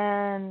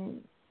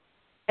 And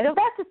I don't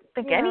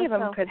think any of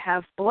them could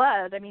have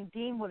blood. I mean,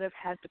 Dean would have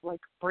had to, like,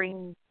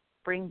 bring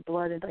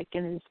blood in, like,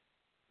 in his,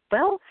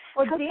 how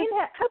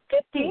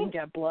did Dean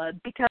get blood?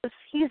 Because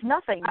he's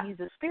nothing. He's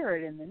a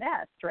spirit in the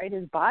nest, right?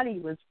 His body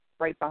was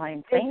right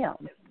behind Sam.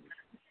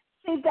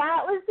 See,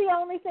 that was the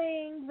only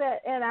thing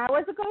that, and I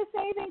wasn't going to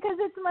say anything because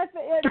it's my,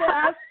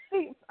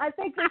 I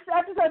think this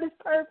episode is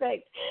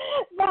perfect.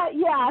 But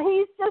yeah,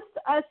 he's just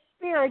a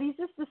spirit. He's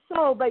just a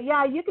soul. But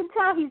yeah, you can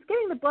tell he's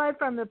getting the blood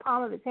from the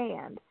palm of his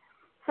hand.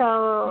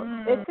 So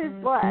it's his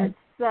blood.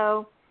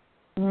 So,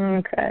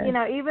 okay.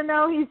 Even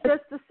though he's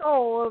just a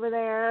soul over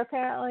there,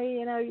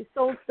 apparently, his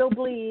soul still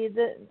bleeds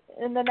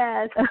in the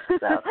nest.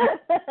 So.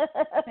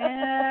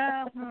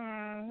 Yeah.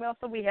 Well,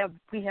 so we have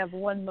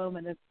one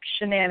moment of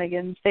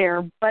shenanigans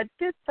there, but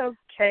it's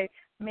okay.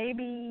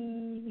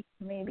 Maybe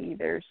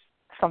there's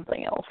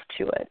something else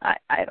to it.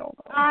 I don't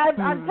know.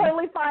 I'm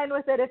totally fine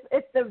with it.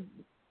 If the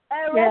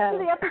rest of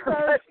the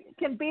episode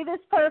can be this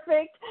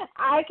perfect,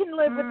 I can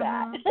live with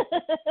that.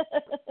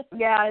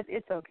 Yeah,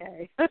 it's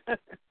okay.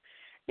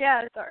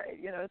 Yeah, it's all right.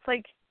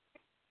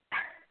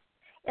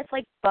 It's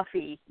like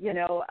Buffy.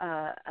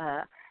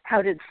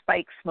 How did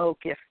Spike smoke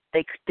if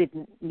they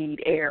didn't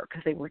need air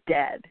because they were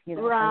dead?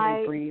 How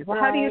do they breathe? Well,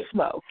 how do you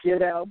smoke? But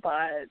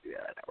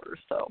whatever.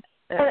 So.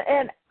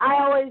 And I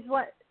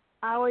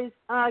always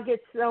get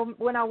so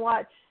when I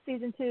watch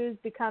season 2's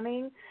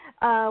Becoming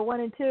 1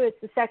 and 2.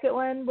 It's the second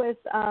one with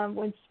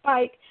when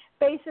Spike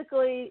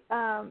basically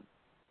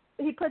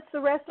he puts the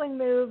wrestling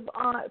move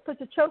on,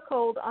 puts a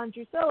chokehold on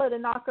Drusilla to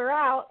knock her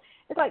out.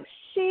 It's like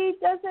she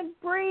doesn't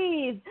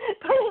breathe.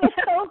 Putting a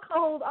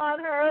chokehold on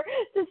her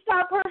to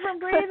stop her from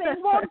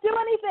breathing won't do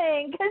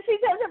anything because she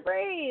doesn't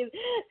breathe.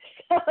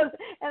 So,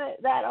 and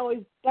that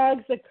always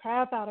bugs the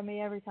crap out of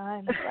me every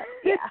time. But,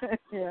 yeah.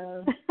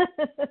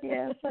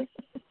 Yeah. It's like,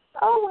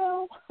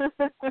 oh well.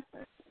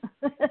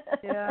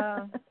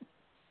 Yeah.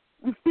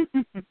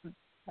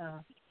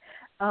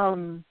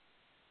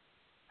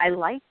 I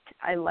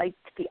liked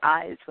the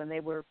eyes when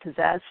they were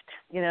possessed.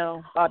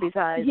 Bobby's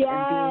eyes and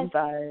Dean's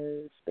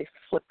eyes. They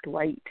flipped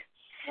white.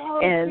 So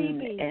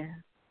creepy.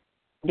 And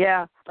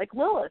yeah, like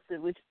Lilith.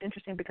 It was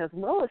interesting because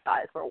Lilith's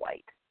eyes were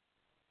white.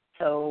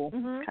 So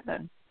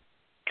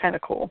kind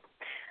of cool.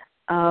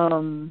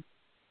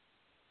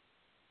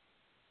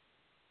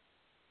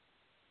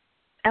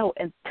 Oh,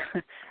 and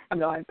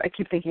I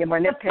keep thinking of more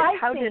nitpick.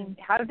 How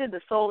did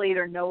the Soul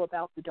Eater know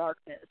about the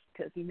darkness?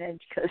 Because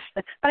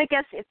but I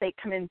guess if they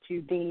come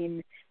into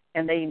Dean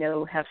and they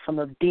have some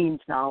of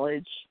Dean's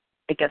knowledge,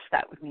 I guess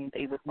that would mean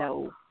they would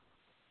know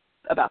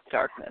about the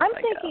darkness.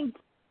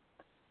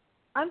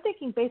 I'm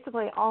thinking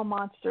basically all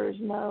monsters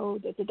know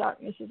that the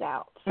darkness is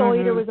out. Soul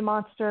Eater was a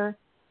monster.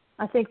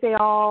 I think they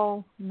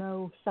all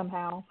know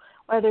somehow,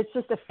 whether it's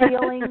just a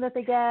feeling that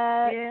they get,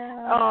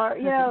 or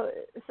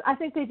I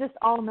think they just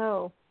all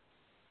know.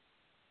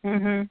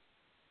 The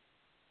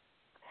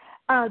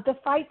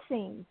fight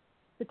scenes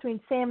between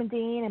Sam and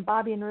Dean and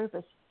Bobby and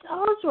Rufus,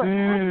 those were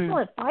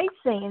excellent fight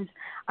scenes.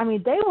 I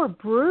mean, they were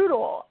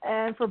brutal,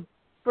 and for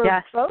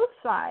both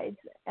sides,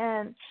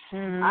 and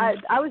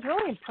I was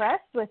really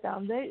impressed with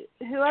them.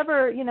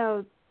 Whoever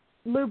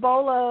Lou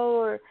Bolo,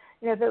 or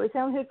if it was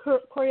him who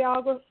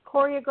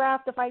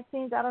choreographed the fight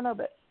scenes, I don't know,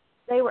 but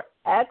they were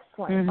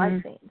excellent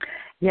fight scenes.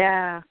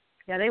 Yeah,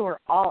 they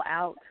were all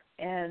out,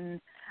 and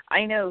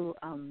I know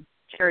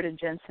Jared and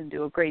Jensen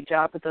do a great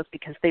job with those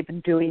because they've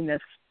been doing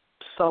this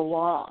so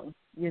long.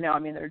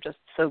 They're just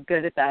so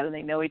good at that, and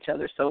they know each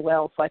other so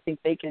well. So I think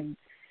they can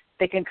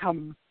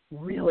come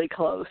really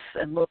close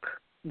and look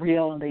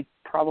real, and they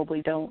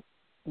probably don't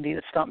need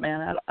a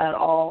stuntman at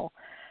all.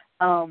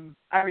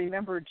 I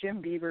remember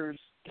Jim Beaver's.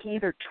 He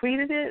either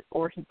tweeted it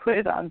or he put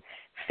it on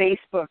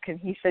Facebook, and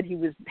he said he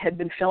had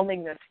been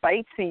filming this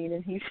fight scene,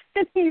 and he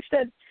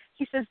says,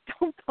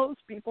 "Don't those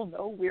people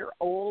know we're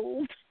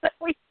old?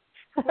 we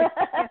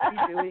can't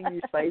be doing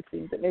these fight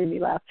scenes." It made me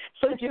laugh.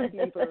 So Jim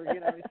Beaver,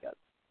 he's got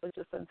such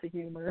a sense of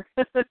humor.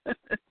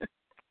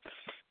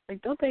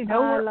 Like, don't they know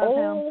we're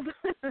old?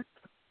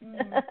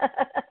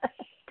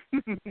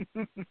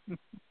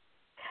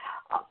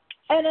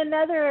 And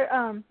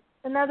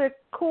another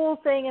cool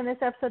thing in this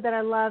episode that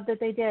I love that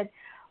they did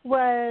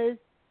was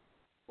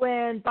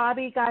when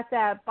Bobby got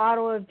that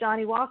bottle of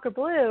Johnny Walker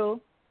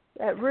Blue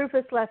that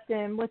Rufus left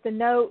him with the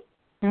note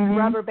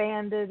rubber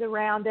banded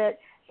around it.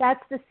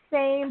 That's the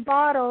same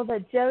bottle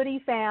that Jody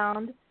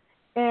found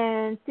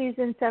in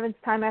season 7's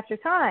Time After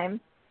Time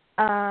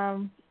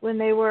when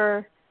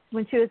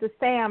she was with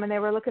Sam and they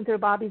were looking through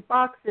Bobby's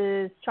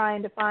boxes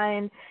trying to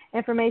find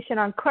information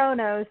on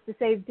Kronos to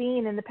save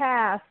Dean in the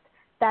past.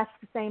 That's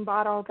the same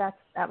bottle.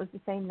 That was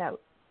the same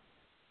note.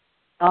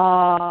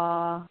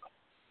 Aww.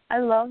 I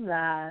love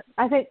that.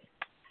 I think,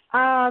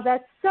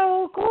 that's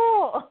so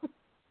cool.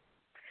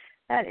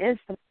 That is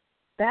the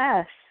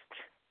best.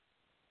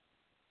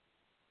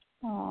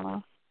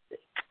 Aww.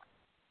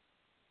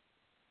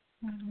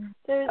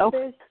 This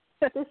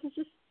is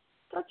just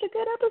such a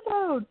good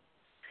episode.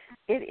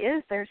 It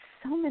is. There's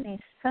so many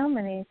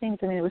things.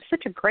 I mean, it was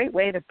such a great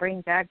way to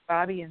bring back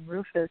Bobby and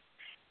Rufus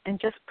and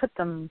just put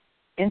them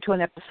into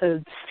an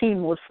episode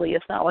seamlessly.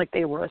 It's not like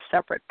they were a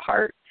separate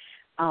part.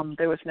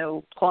 There was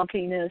no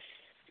clunkiness,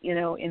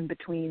 in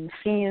between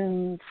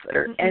scenes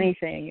or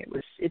anything.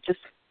 It just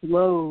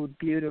flowed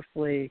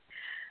beautifully.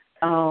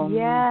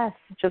 Yes.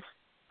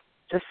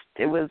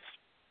 It was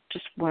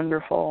just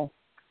wonderful.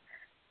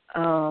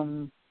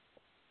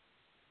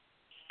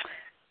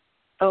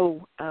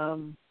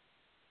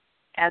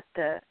 At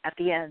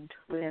the end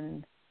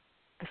when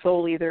the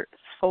Soul Eater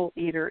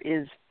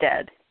is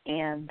dead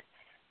and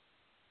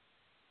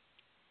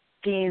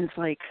Dean's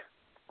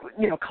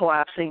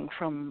collapsing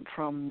from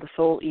the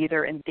Soul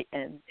Eater and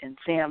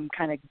Sam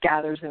kind of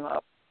gathers him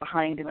up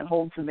behind him and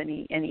holds him and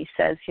he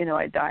says,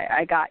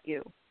 I got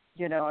you.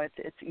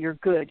 It's you're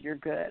good,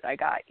 I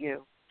got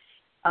you.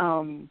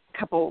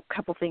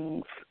 Couple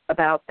things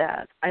about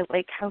that. I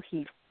like how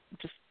he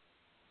just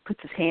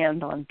puts his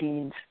hand on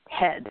Dean's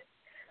head,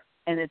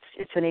 and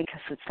it's funny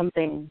because it's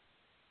something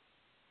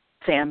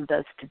Sam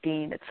does to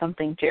Dean. It's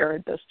something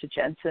Jared does to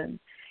Jensen,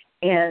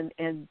 and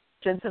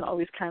Jensen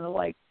always kind of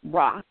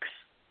rocks,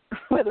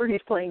 whether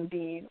he's playing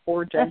Dean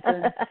or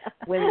Jensen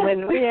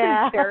when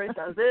Jared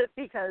does it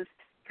because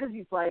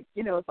he's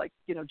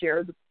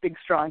Jared's a big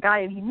strong guy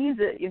and he means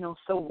it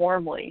so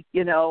warmly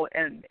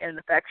and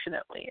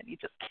affectionately and he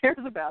just cares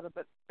about it,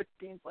 but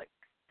Dean's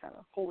kind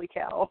of holy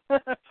cow.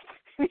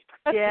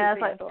 Yeah,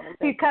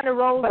 he kind of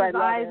rolls his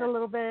eyes a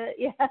little bit.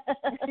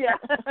 Yeah.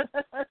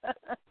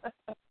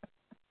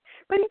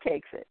 But he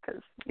takes it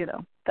because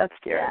that's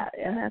Jared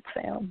and that's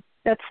Sam.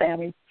 That's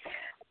Sammy.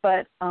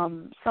 But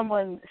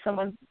someone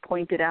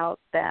pointed out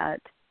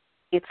that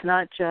it's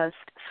not just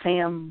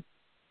Sam.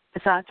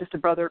 It's not just a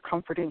brother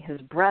comforting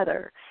his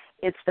brother.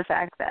 It's the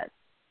fact that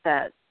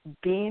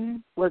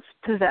Dean was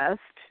possessed,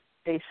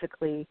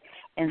 basically,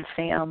 and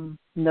Sam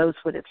knows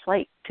what it's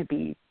like to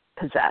be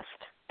possessed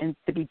and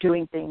to be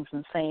doing things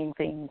and saying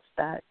things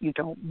that you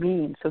don't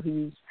mean. So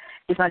he's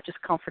not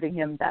just comforting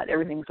him that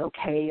everything's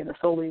okay and the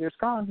Soul Eater's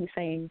gone. He's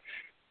saying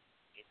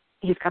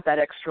he's got that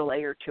extra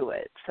layer to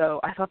it. So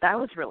I thought that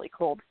was really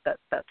cool that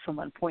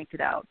someone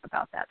pointed out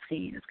about that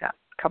scene. It's got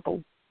a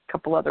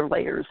couple other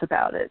layers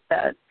about it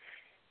that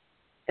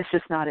it's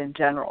just not in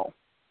general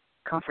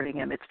comforting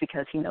him. It's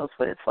because he knows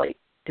what it's like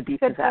to be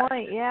possessed. Good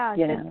point. Yeah,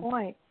 good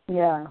point.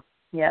 Yeah.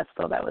 Yeah,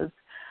 so that was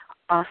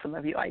awesome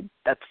of you.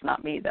 That's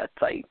not me. I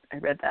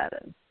read that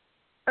and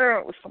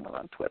it was someone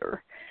on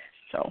Twitter.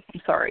 So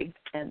I'm sorry.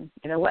 And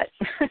you know what?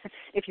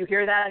 If you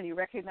hear that and you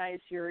recognize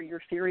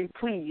your theory,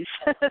 please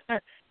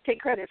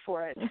take credit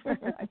for it.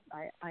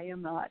 I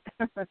am not.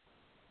 It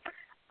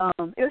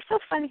was so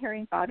fun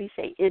hearing Bobby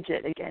say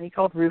 "idjit" again. He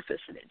called Rufus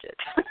an idjit.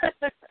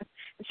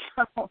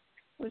 So it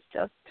was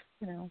just,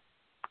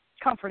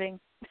 comforting.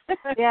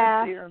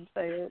 Yeah. To hear him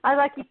say it.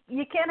 I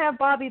you can't have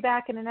Bobby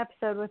back in an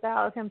episode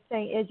without him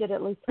saying "idjit"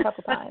 at least a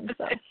couple times.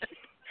 So.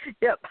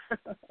 Yep.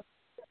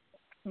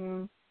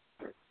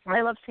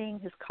 I love seeing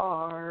his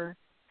car,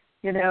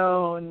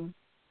 and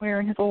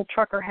wearing his old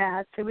trucker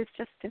hat. It was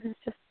just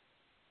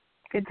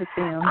good to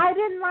see him.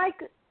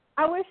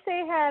 I wish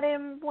they had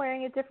him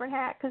wearing a different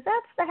hat because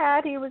that's the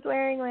hat he was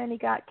wearing when he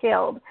got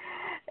killed.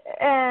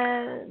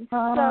 And so,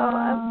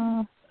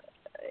 I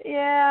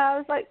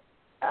was like,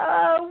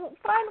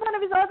 find one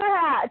of his other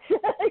hats.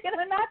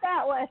 Not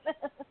that one.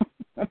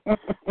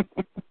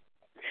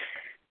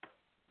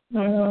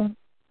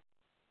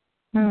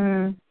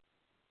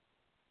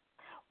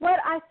 What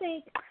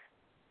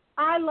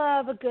I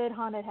love a good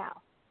haunted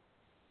house.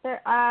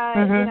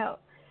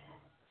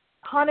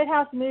 Haunted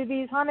house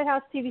movies, haunted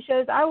house TV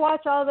shows. I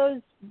watch all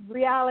those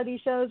reality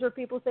shows where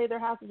people say their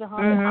houses are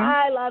haunted.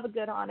 I love a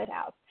good haunted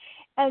house.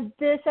 And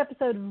this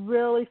episode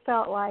really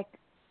felt like,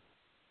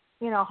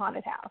 a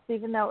haunted house,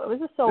 even though it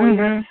was a soul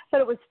eater, but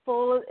it was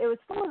full of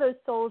those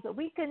souls that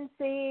we couldn't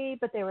see,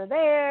 but they were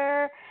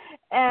there.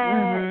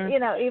 And,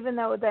 even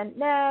though it was a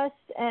nest,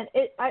 and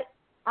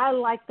I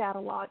liked that a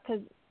lot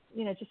because,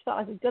 it just felt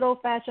like a good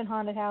old-fashioned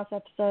haunted house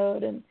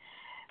episode. And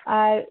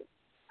I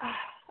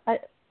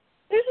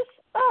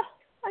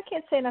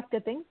can't say enough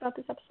good things about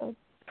this episode.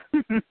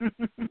 It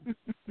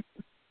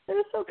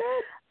was so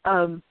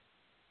good.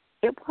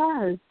 It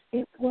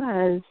It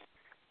was.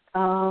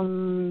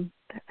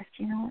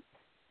 You know what?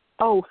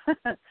 Oh,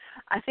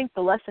 I think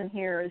the lesson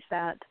here is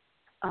that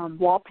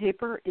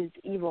wallpaper is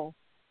evil.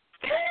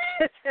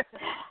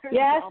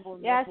 Yes,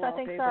 I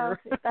think so.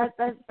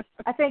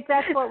 I think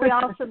that's what we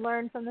all should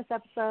learn from this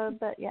episode.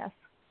 But yes,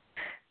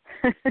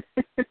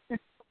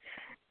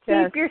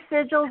 keep your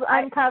sigils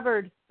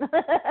uncovered.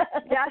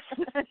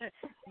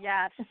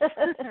 Yes.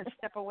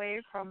 Step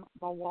away from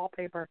the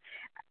wallpaper.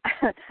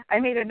 I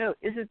made a note.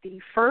 Is it the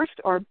first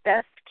or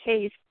best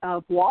case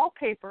of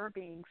wallpaper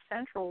being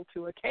central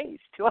to a case,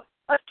 to a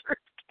hunter's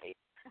case?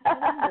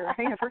 I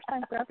wonder. First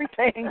time for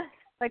everything.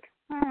 Like,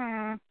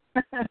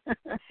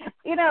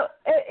 You know,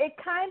 it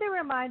kind of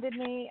reminded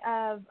me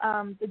of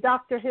the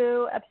Doctor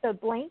Who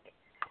episode Blink,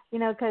 you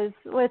know, because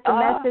with the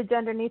message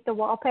underneath the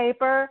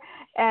wallpaper,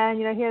 and,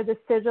 you know, here the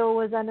sigil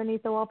was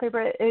underneath the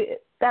wallpaper,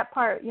 that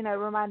part, you know,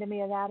 reminded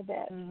me of that a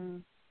bit. Mm-hmm.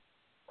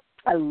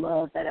 I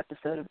love that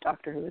episode of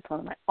Doctor Who. It's one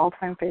of my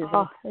all-time favorites.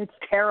 Oh, it's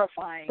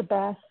terrifying. The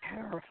best.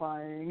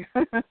 Terrifying.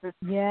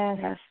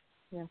 Yes.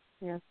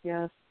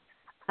 Yes.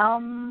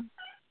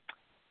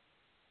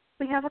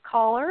 We have a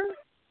caller.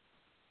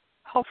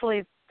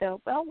 Hopefully they'll,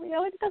 well, you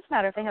know, it doesn't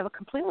matter if they have a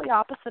completely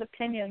opposite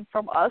opinion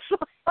from us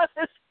on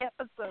this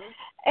episode.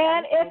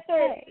 And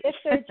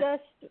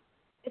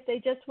if they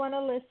just want to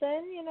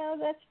listen, you know,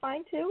 that's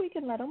fine too. We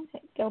can let them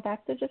go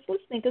back to just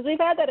listening, because we've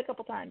had that a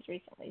couple times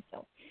recently.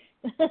 So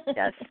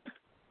yes.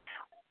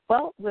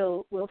 Well,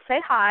 we'll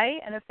say hi,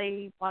 and if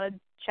they want to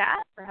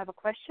chat or have a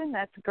question,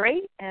 that's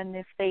great. And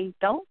if they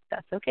don't,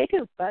 that's okay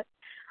too. But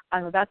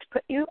I'm about to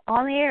put you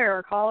on the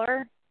air,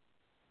 caller.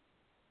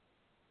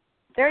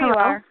 There Hello. You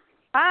are.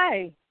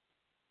 Hi.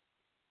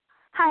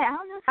 Hi, I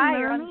don't know if you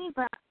remember me,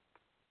 but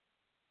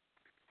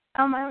I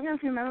don't know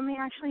if you remember me,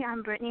 actually.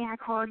 I'm Brittany. I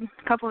called a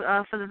couple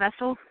for the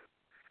vessel.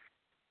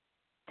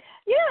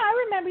 Yeah,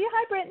 I remember you.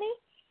 Hi, Brittany.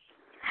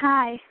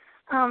 Hi.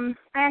 I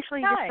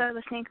actually just started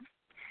listening.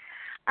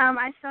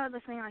 I started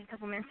listening like a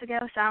couple minutes ago,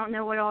 so I don't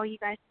know what all you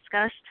guys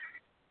discussed.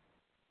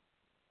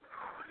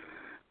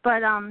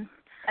 But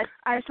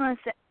I just want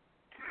to say,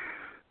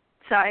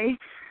 sorry.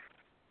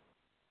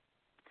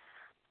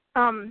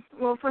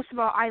 Well, first of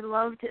all, I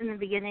loved in the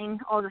beginning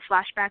all the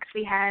flashbacks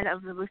we had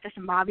of the Rufus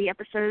and Bobby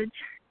episodes.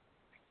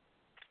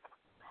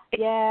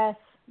 Yes.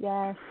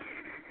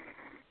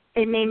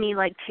 It made me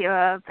like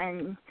tear up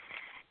and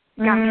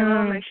got me a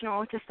little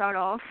emotional to start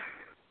off.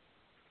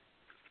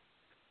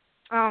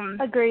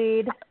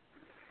 Agreed.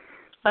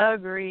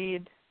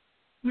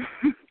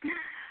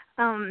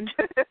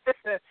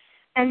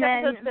 And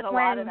then there's been a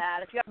lot of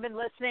that. If you haven't been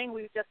listening,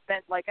 we've just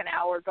spent like an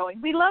hour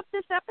going, we love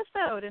this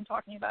episode, and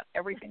talking about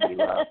everything we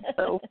love.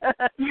 So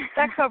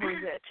that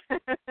covers it.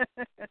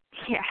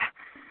 Yeah.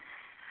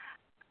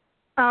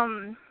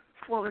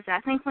 What was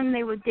that? I think when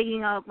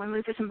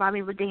Rufus and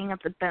Bobby were digging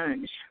up the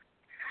bones,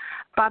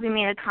 Bobby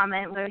made a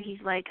comment where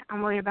he's like,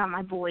 I'm worried about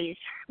my boys,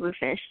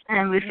 Rufus.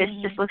 And Rufus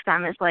just looks at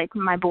him as like,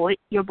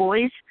 your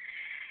boys?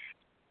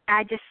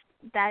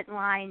 That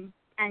line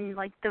and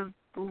like the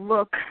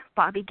look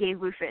Bobby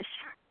gave Rufus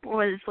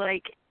was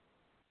like,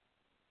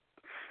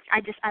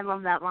 I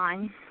love that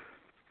line.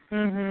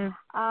 Yeah,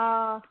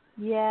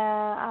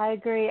 I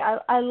agree.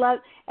 I love,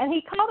 and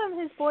he called him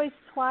his boys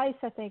twice,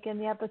 I think, in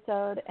the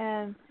episode,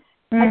 and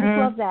I just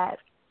love that.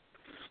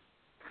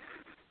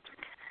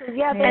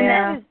 Yeah, they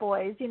were his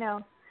boys. You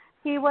know,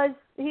 he was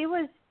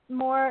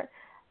more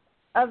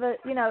of a,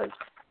 you know,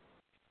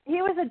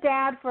 he was a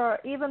dad for,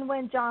 even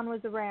when John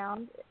was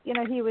around. You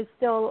know, he was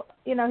still,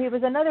 you know, he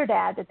was another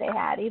dad that they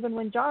had even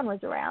when John was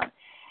around.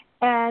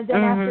 And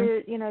then after,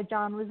 you know,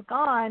 John was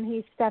gone,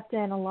 he stepped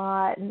in a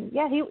lot. And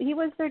yeah, he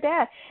was their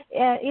dad.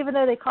 And even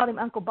though they called him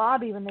Uncle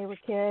Bobby when they were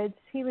kids,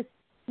 he was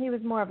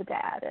more of a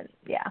dad. And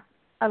yeah,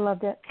 I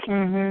loved it.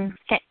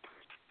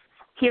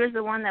 He was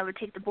the one that would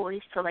take the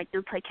boys to like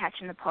do play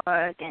catch in the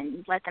park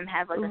and let them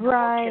have like a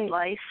normal kid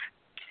life.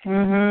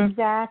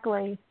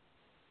 Exactly.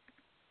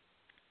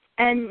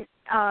 And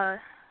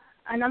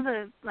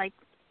another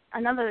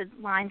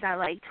lines I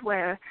liked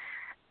where,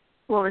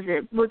 what was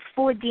it?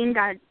 Before Dean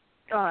got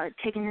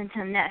taken into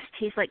the nest,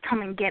 he's like,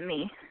 "Come and get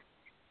me,"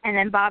 and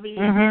then Bobby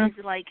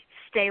is like,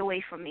 "Stay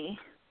away from me."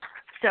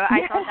 So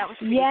I thought that was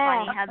pretty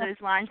funny how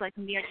those lines like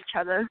mirrored each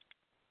other.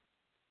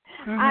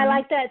 I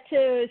like that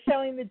too,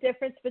 showing the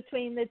difference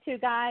between the two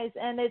guys.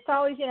 And it's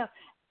always, you know,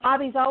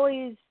 Bobby's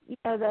always, you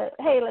know,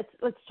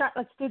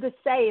 let's do this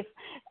safe,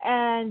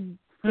 and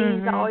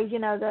Dean's always, you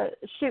know, the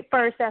shoot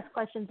first, ask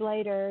questions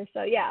later.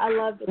 So yeah, I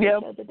love that they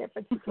showed the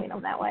difference between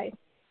them that way.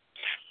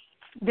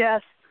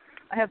 Yes,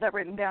 I have that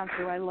written down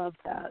too. I love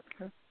that.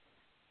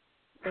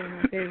 One of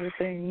my favorite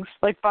things.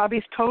 Like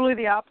Bobby's totally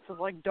the opposite.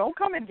 Like, don't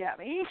come and get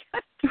me.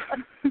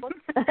 let's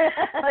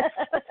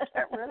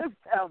get rid of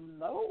them.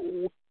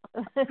 No.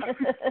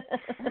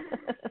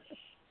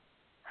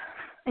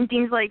 And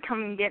Dean's like,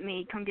 "Come and get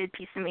me. Come get a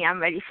piece of me.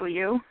 I'm ready for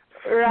you."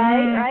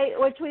 Right.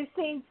 Which we've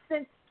seen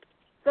since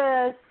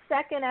the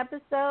second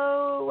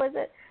episode. Was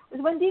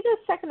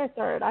Wendigo's second or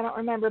third? I don't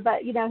remember.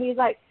 But you know, he's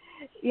like,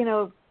 you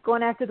know,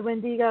 going after the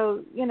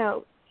Wendigo, you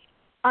know,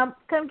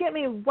 come get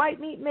me white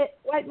meat,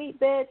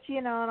 bitch,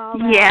 and all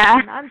that. Yeah.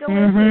 And I'm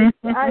delicious.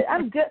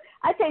 I'm good.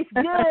 I taste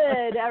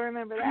good. I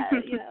remember that,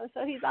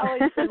 So he's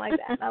always been like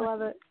that, and I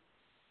love it.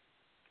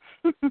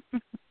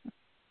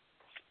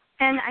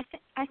 And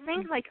I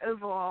think like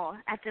overall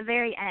at the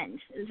very end,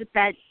 is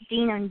that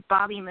Dean and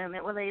Bobby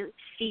moment where they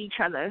see each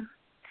other.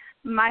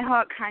 My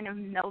heart kind of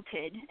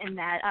melted in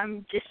that.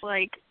 I'm just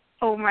like,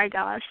 oh my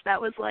gosh,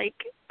 that was like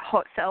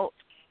heartfelt.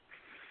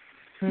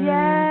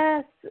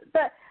 Yes,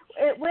 but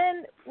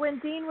when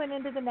Dean went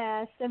into the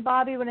nest and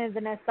Bobby went into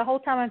the nest, the whole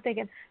time I'm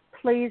thinking,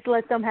 please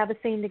let them have a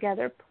scene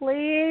together.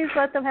 Please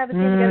let them have a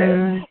scene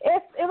together.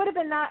 If it would have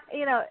been not,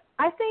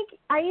 I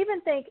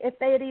even think if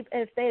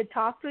they had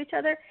talked to each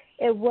other,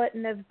 it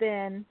wouldn't have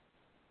been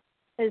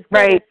as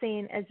good a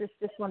scene as just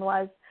this one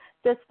was.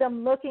 Just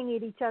them looking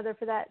at each other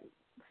for that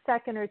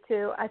second or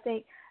two, I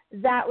think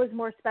that was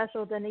more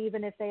special than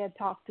even if they had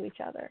talked to each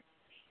other.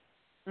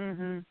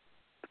 Mhm.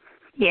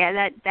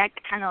 Yeah, that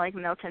kind of like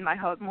melted my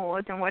heart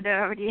more than what it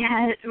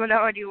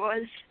already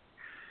was.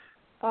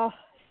 Oh,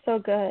 so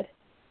good.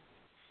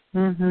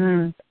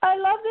 Mhm. I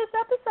love this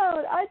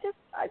episode. I just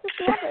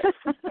love it.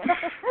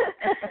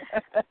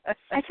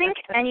 I think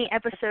any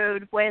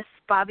episode with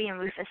Bobby and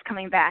Rufus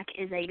coming back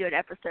is a good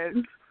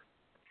episode.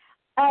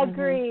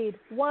 Agreed.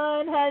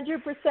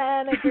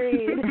 100%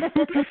 agreed.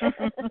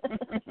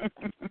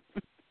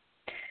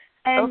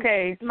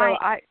 Okay, so go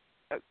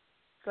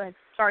ahead.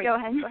 Sorry. Go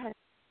ahead.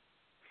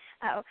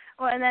 Oh,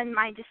 well, and then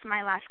my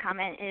last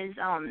comment is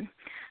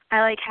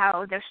I like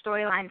how their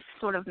storylines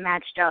sort of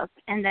matched up,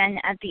 and then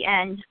at the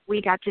end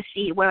we got to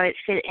see where it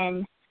fit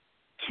in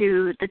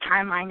to the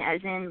timeline,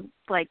 as in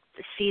like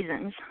the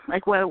seasons,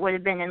 like where it would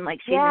have been in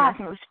like season I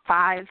think it was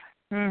 5.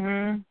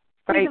 Mhm.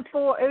 Season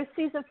 4. It was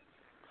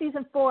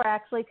season 4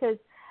 actually, because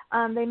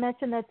they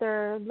mentioned that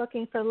they're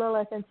looking for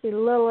Lilith, and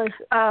Lilith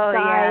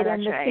died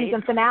in the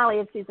season finale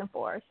of season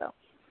 4. So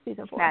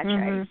season 4. That's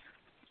right.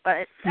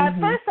 But at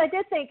first I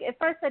did think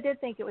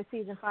it was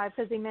season 5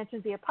 because they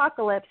mentioned the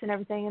apocalypse and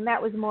everything, and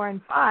that was more in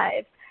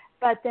 5.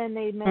 But then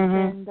they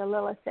mentioned the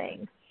Lilith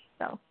thing.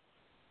 So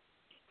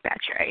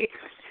that's right.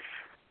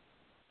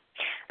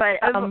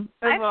 But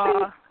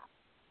overall,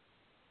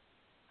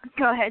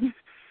 go ahead.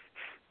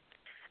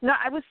 No,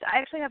 I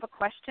actually have a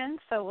question,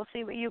 so we'll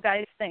see what you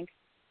guys think.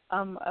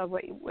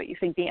 What you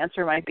think the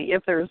answer might be,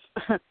 if there's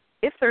an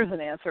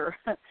answer.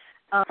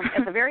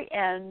 At the very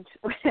end,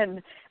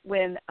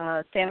 when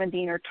Sam and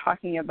Dean are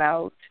talking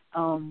about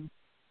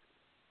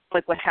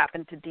like what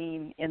happened to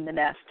Dean in the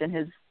nest and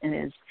his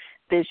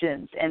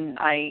visions, and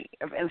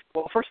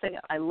first thing,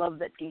 I love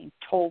that Dean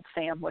told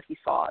Sam what he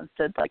saw and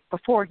said, like,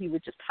 before he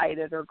would just hide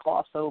it or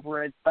gloss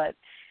over it, but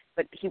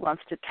he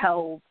wants to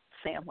tell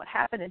Sam what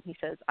happened, and he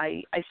says,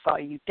 I saw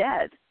you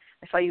dead.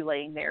 I saw you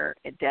laying there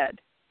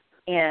dead.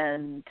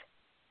 And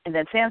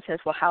then Sam says,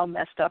 well, how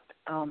messed up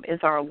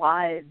is our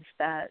lives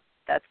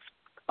that's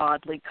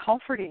oddly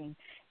comforting?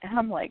 And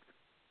I'm like,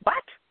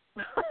 what?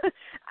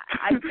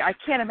 I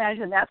can't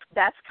imagine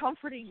that's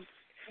comforting,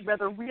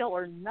 whether real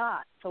or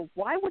not. So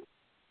why would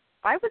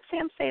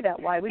Sam say that?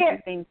 Why would you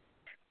think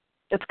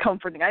it's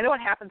comforting? I know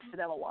it happens to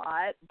them a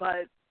lot,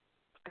 but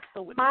I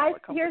still wouldn't call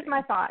it comforting.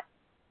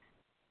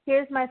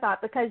 Here's my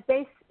thought, because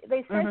they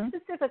said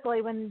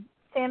specifically when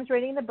Sam's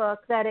reading the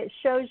book that it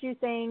shows you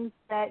things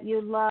that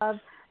you love,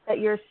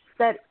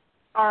 that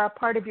are a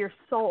part of your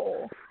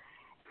soul.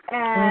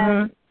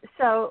 And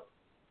so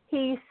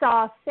he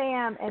saw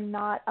Sam and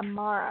not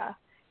Amara,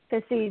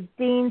 because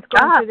Dean's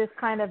going through this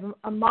kind of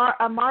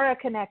Amara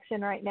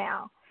connection right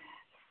now.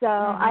 So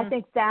I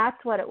think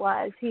that's what it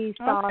was. He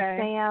saw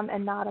Sam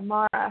and not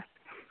Amara.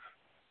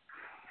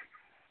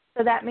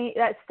 So that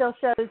still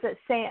shows that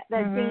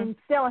Dean's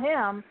still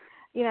him.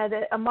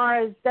 That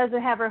Amara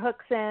doesn't have her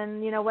hooks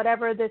in.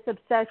 Whatever this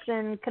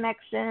obsession,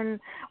 connection,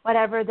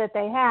 whatever that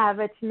they have,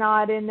 it's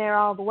not in there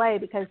all the way,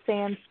 because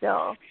Sam's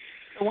still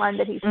the one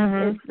that is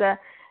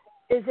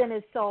in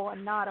his soul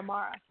and not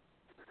Amara.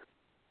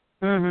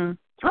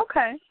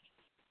 Okay,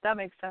 that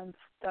makes sense,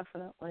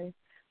 definitely.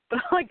 But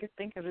all I could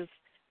think of is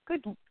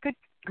good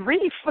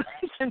grief.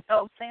 Dead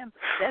Sam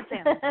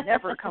is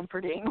never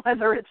comforting,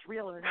 whether it's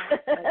real or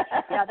not. But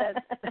yeah,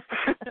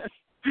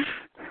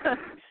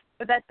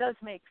 but that does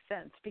make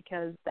sense,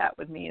 because that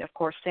would mean, of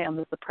course, Sam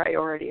is the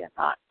priority and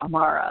not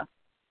Amara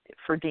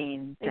for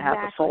Dean to have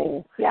a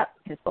soul. Yep.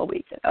 His soul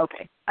weekend.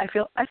 Okay, I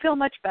feel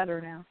much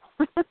better now.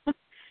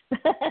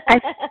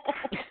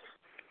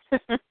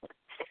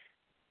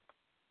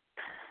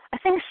 I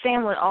think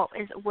Sam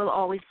will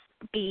always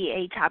be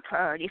a top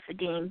priority for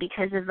Dean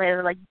because of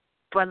their like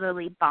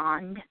brotherly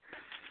bond.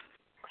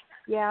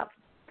 Yeah,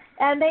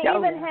 and they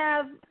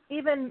have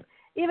even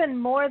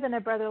more than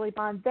a brotherly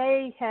bond.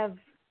 They have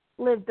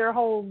lived their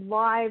whole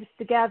lives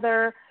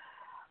together,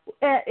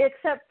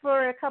 except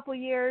for a couple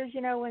years.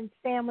 When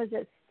Sam was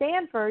at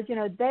Stanford,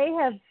 they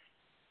have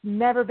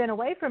never been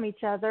away from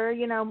each other.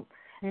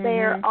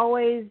 They're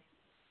always,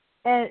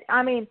 and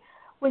I mean,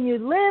 when you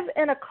live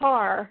in a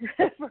car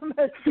for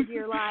most of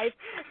your life,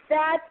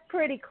 that's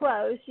pretty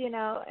close,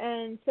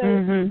 And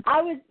so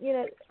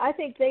I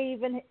think they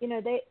even,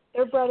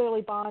 their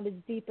brotherly bond is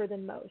deeper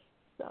than most.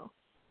 So.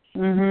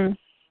 Mhm.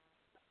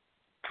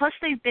 Plus,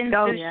 they've been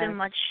through so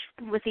much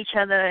with each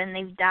other, and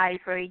they've died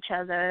for each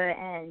other,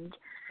 and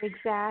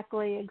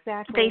exactly.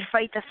 They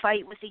fight the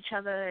fight with each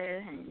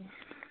other,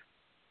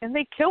 and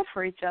they kill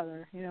for each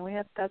other. We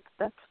have that's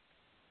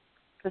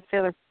the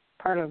other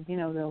part of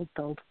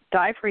they'll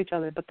die for each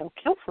other, but they'll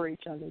kill for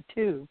each other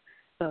too.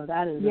 So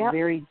that is a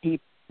very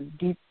deep,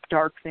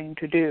 dark thing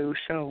to do.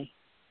 So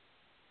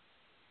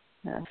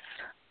yes.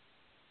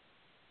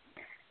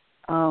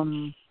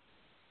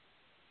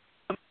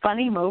 A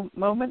funny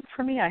moment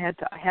for me. I had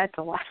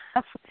to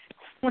laugh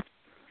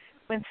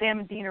when Sam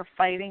and Dean are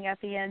fighting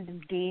at the end,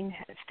 and Dean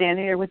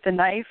standing there with the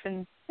knife,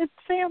 and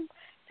Sam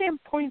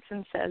points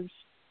and says,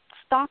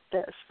 "Stop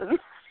this!" And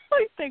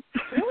I think,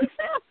 really,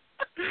 Sam?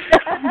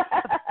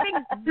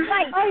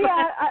 Knife. Oh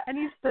yeah, and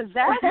he's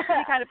possessed. And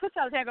he kind of puts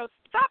out his hand and goes,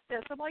 "Stop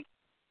this!" I'm like,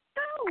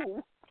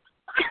 "No."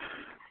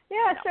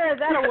 Yeah, sure,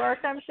 that'll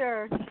work. I'm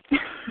sure.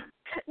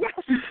 Yes.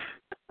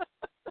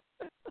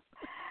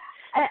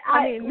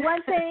 I mean,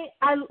 one thing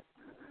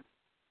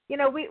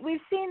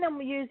we've seen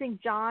them using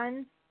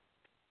John's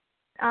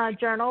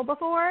journal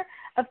before,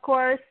 of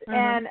course,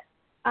 and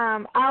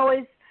I've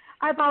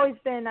always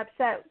been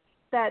upset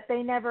that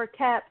they never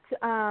kept.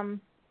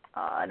 And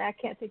I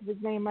can't think of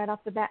his name right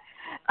off the bat.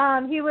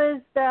 He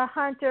was the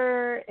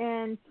hunter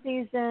in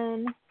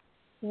season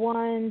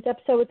 1's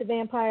episode with the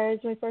vampires.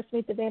 When we first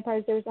meet the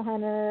vampires, there was a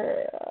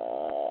hunter.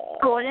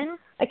 Gordon?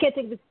 I can't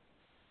think of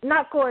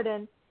not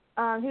Gordon.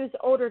 He was the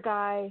older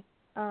guy.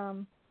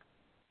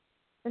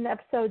 In the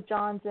episode,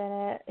 John's in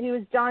it. He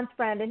was John's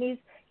friend, and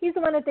he's the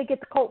one that they get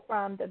the cult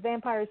from. The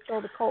vampires stole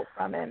the cult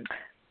from him.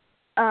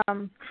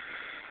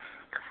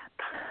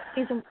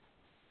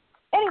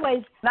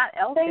 Anyways, not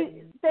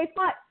Elkins. They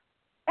find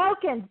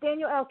Elkins,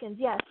 Daniel Elkins.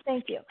 Yes,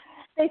 thank you.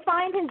 They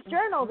find his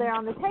journal there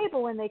on the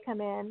table when they come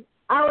in.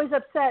 I was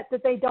upset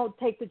that they don't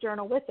take the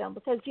journal with them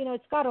because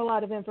it's got a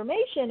lot of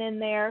information in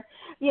there,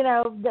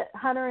 the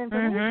hunter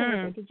information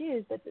that they could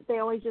use, but they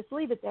always just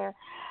leave it there.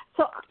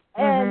 So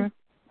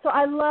so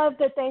I love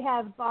that they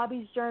have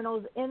Bobby's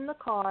journals in the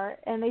car,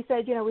 and they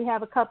said, we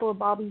have a couple of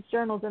Bobby's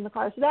journals in the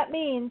car. So that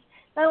means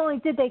not only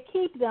did they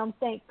keep them,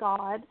 thank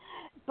God,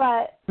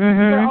 but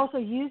they're also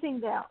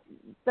using them.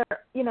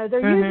 They're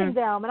using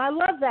them, and I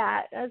love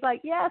that. I was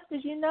like, yes,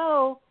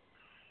 because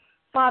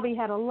Bobby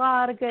had a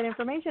lot of good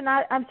information.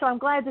 I'm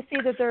glad to see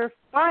that they're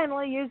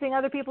finally using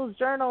other people's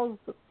journals,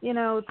 as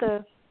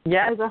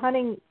a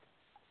hunting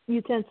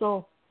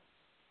utensil.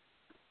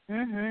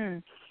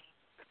 It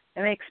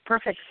makes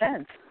perfect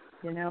sense.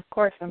 Of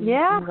course, I'm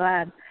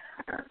glad.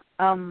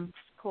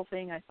 Cool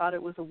thing. I thought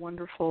it was a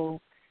wonderful,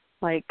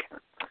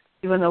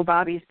 even though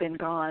Bobby's been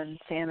gone,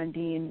 Sam and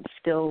Dean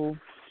still,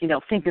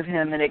 think of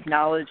him and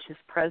acknowledge his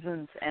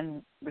presence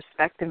and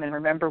respect him and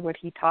remember what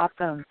he taught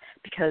them,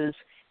 because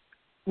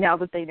now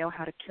that they know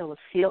how to kill a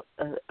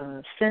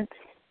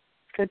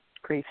good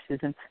grief,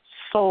 Susan,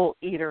 soul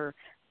eater,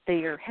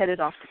 they are headed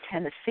off to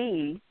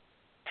Tennessee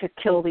to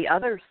kill the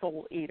other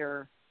soul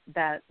eater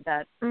that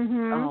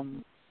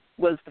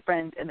was the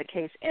friend in the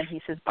case. And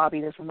he says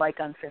Bobby doesn't like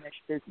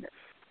unfinished business,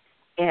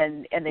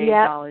 and they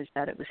acknowledge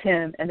that it was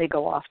him, and they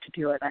go off to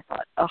do it. And I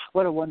thought, oh,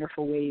 what a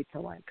wonderful way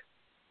to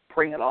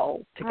bring it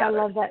all together.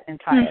 I love that.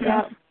 And tie it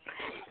up.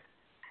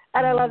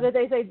 And I love that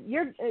they say,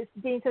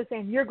 Dean says,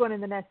 saying, you're going in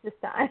the nest this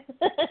time.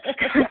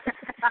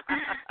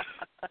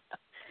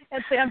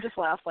 And Sam just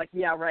laughs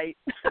yeah, right.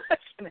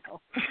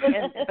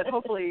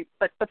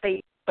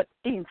 But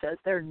Dean says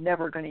they're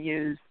never going to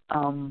use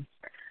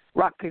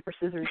rock, paper,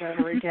 scissors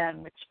ever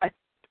again, which I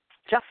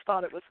just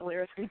thought it was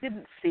hilarious. We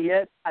didn't see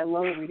it. I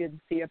love it we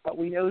didn't see it, but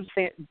we know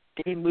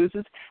Dean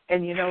loses,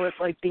 and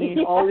it's Dean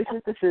always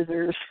with the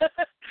scissors.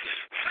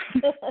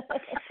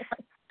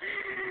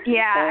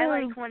 Yeah, I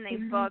like when they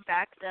brought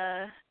back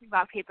the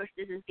rock, paper,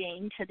 scissors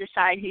game to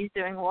decide who's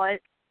doing what.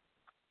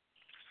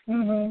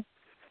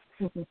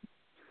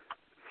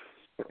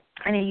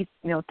 And he,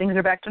 things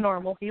are back to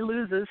normal. He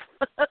loses.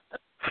 Bless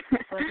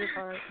his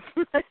heart.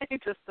 He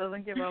just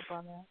doesn't give up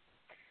on that.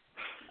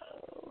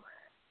 Oh,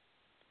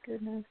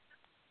 goodness.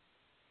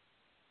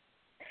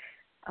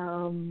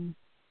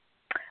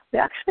 We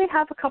actually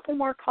have a couple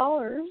more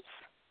callers,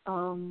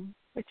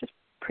 which is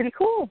pretty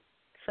cool.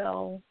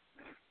 So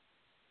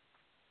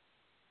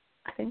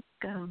I think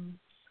I'm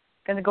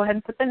going to go ahead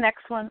and put the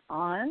next one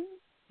on.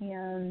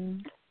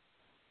 And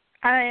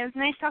it was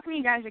nice talking to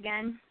you guys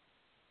again.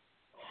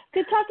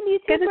 Good talking to you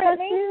too, Good to Brittany.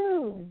 talk to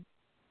you.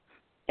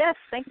 Yes,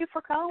 thank you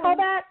for calling.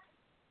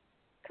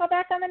 Call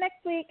back on the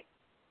next week.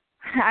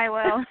 I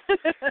will.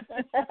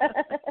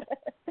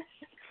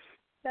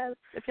 Yes,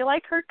 if you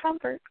like Hurt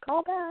Comfort,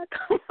 call back.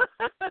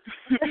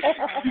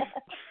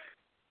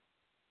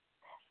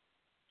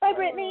 Bye,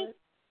 Brittany.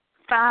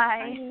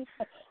 Bye.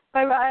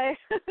 Bye-bye.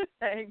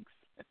 Thanks.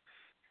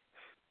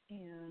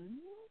 And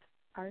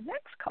our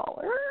next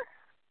caller.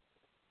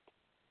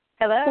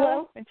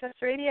 Hello.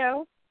 Winchester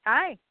Radio.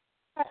 Hi.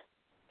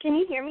 Can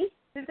you hear me?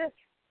 Who's this?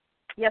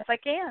 Yes, I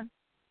can.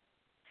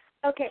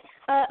 Okay.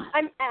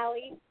 I'm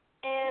Allie,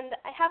 and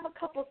I have a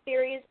couple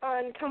theories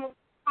on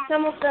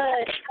some of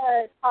the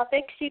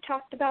topics you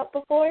talked about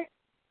before.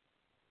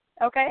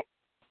 Okay.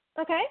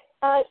 Okay.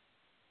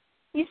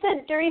 You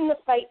said during the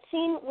fight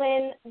scene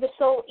when the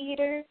Soul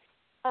Eater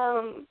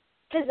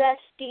possessed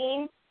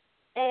Dean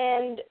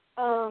and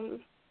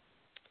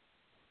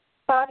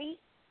Bobby,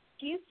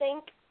 do you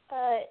think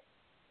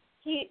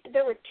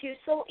there were two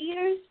Soul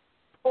Eaters,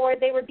 or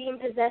they were being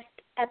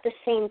possessed at the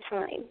same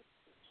time?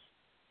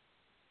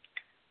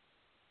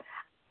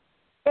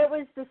 It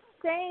was the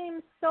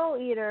same Soul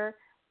Eater,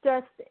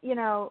 just,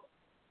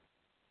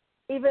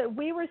 even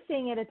we were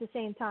seeing it at the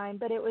same time,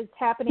 but it was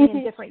happening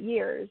in different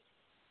years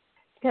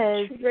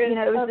because,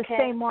 it was the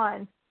same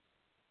one.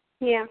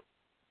 Yeah.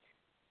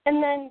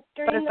 And then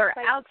during but if the they're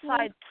fight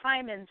outside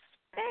time and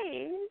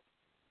space.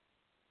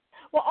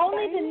 Well,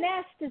 only the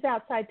nest is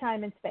outside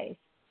time and space.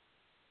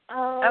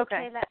 Oh,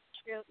 okay, that's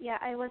true. Yeah,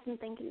 I wasn't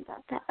thinking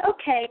about that.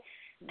 Okay.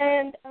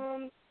 And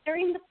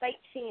during the fight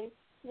scene,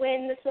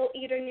 when the Soul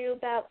Eater knew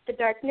about the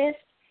darkness,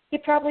 he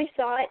probably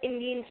saw it in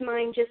Dean's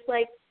mind, just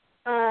like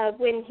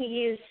when he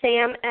used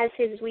Sam as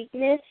his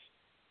weakness,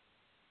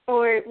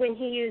 or when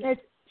he used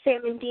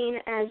Sam and Dean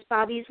as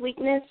Bobby's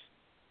weakness.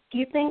 Do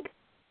you think?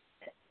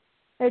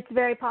 It's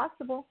very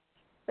possible.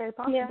 Very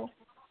possible.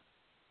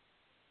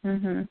 Yeah.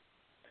 Mhm.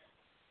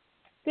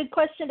 Good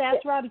question to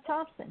ask Robbie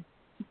Thompson.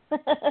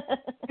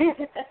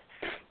 Yeah.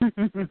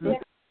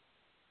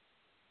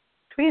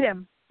 Tweet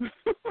him.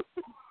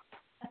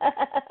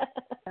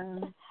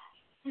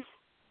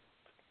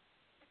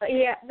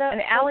 Yeah.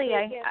 And Allie,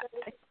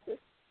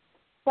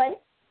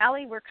 what?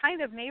 Allie, we're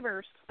kind of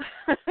neighbors.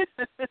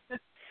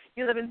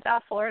 You live in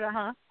South Florida,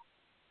 huh?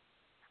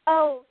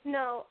 Oh,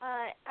 no.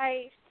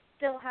 I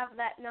still have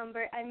that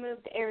number. I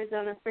moved to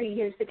Arizona 3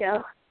 years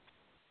ago.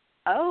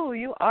 Oh,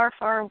 you are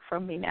far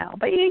from me now,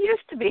 but you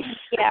used to be.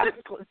 Yeah.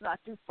 It was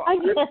not too far. I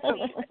used to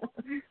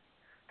be.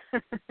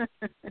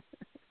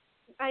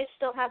 I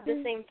still have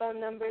the same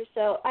phone number,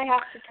 so I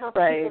have to tell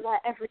people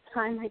that every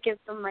time I give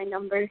them my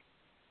number.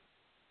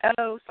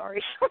 Oh,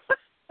 sorry.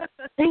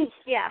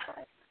 Yeah.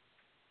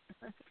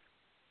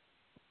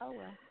 Oh,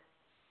 well.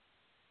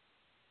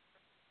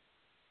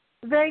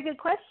 Very good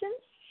question.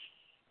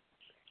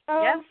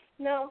 Yeah.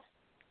 No.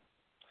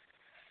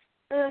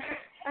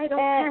 I don't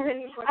have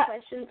any more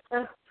questions.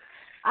 So.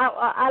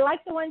 I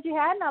like the ones you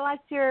had, and I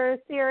liked your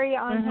theory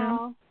on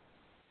how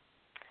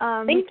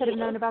you could have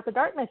known about the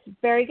darkness.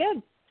 Very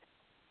good.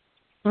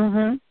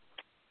 Mhm.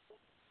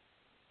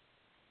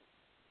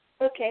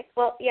 Okay.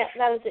 Well, yeah,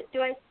 that was it.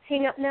 Do I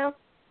hang up now?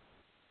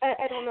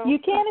 I don't know. You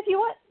can if you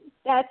want.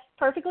 That's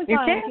perfectly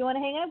fine. Can. If you want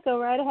to hang up, go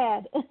right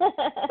ahead.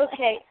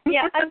 Okay.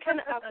 Yeah, I'm kind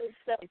of awkward,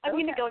 so I'm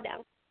going to go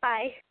now.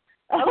 Bye.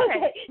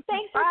 Okay.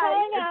 Thanks for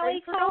calling,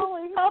 Allie.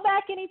 Calling. Call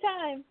back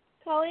anytime.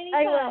 Call anytime.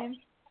 I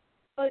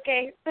will.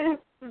 Okay.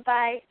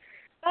 Bye.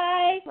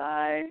 Bye.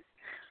 Bye.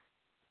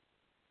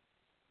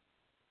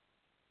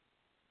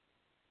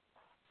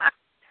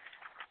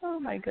 Oh,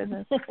 my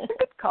goodness.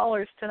 Good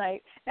callers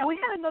tonight. Now, we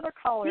had another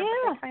caller,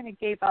 but they kind of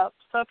gave up.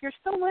 So if you're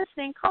still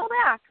listening, call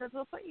back because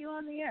we'll put you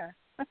on the air.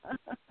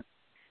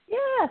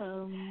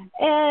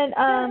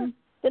 And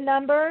the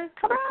number,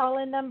 the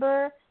call-in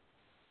number,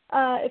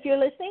 if you're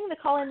listening, the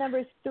call-in number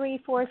is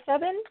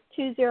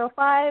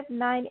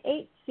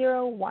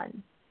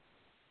 347-205-9801.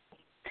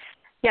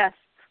 Yes,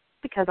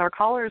 because our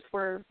callers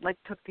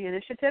took the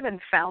initiative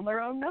and found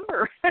their own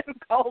number and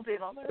called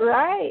in on their own.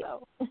 Right.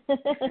 So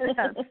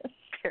that's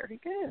very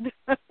good.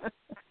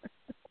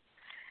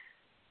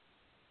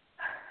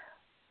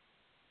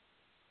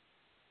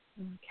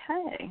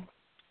 Okay.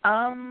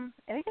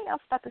 Anything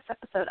else about this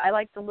episode? I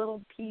like the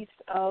little piece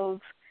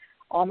of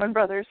Allman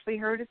Brothers we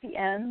heard at the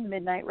end,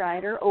 Midnight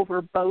Rider,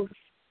 over both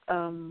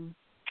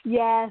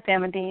yes.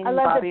 Sam and Dean, I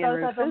love Bobby that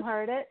and both Rufus. of them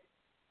heard it.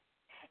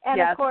 And,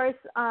 of course,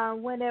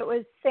 when it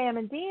was Sam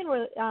and Dean,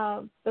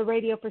 the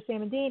radio for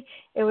Sam and Dean,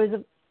 it was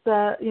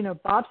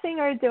Bob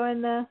Singer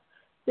doing the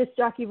disc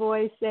jockey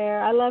voice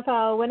there. I love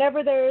how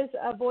whenever there's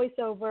a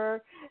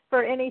voiceover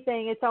for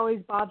anything, it's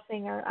always Bob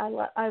Singer. I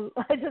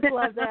just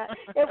love that.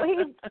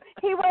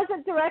 He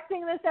wasn't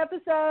directing this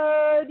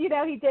episode. He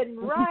didn't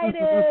write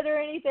it or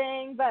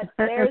anything, but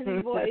there's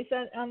his voice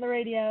on the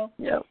radio.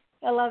 Yep.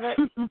 I love it.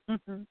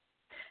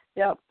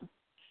 Yep.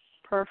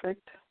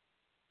 Perfect.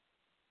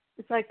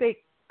 It's like they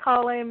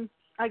call him,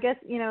 I guess,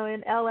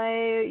 in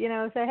L.A.,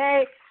 say,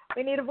 hey,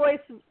 we need a voice,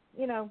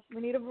 we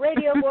need a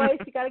radio voice.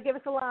 You got to give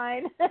us a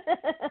line.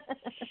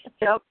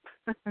 Yep.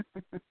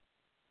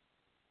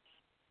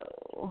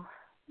 Oh,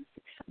 let's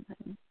see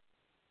something.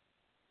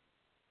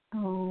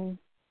 Oh,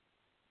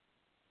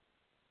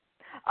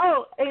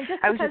 and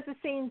just because the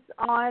scene's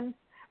on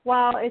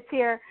while it's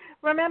here,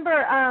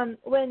 remember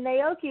when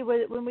Naoki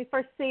when we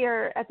first see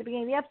her at the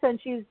beginning of the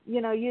episode, she's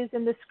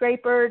using the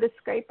scraper to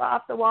scrape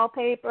off the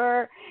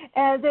wallpaper,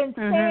 and then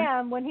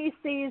Sam, when he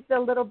sees the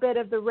little bit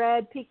of the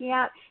red peeking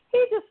out,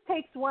 he just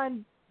takes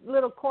one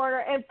little corner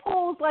and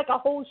pulls like a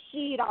whole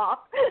sheet off.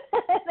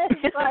 And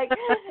it's like,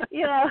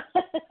 you know.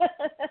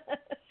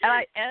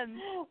 And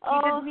he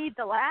didn't need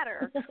the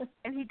ladder.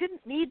 And he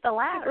didn't need the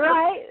ladder.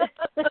 Right.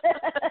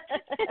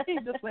 He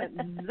just went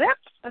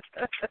zip.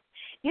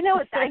 You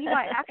know,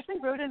 I actually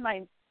wrote in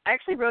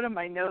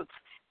my notes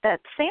that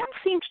Sam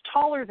seemed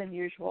taller than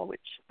usual,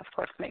 which of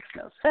course makes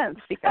no sense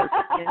because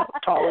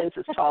tall is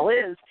as tall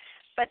is.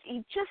 But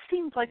he just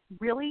seemed like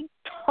really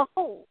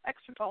tall,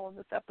 extra tall in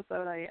this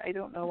episode. I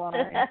don't know why.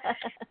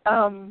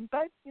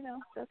 But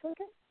that's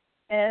okay.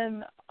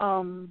 And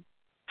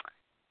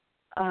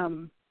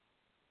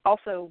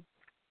also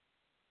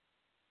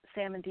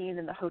Sam and Dean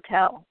in the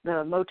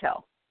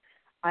motel.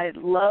 I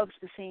loved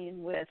the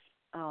scene with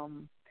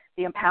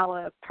the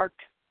Impala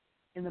parked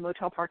in the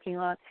motel parking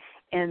lot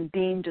and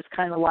Dean just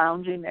kind of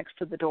lounging next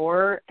to the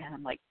door. And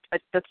I'm like,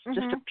 that's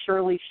just a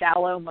purely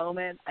shallow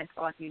moment. I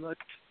thought he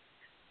looked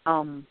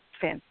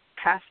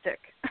fantastic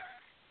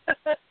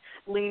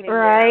leaning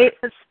right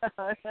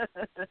there.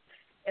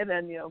 And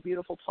then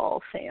beautiful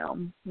tall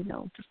Sam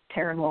just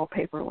tearing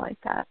wallpaper like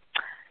that,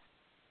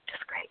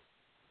 just great.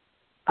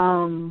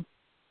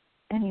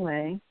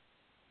 Anyway,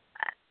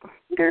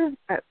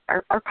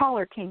 our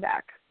caller came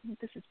back.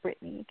 This is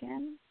Brittany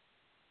again.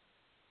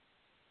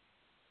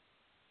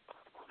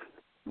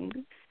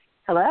 Maybe.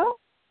 Hello?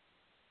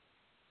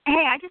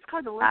 Hey, I just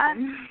called to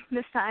listen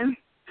this time.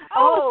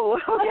 Oh,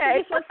 okay.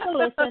 She just wants to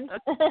listen.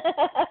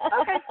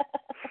 Okay.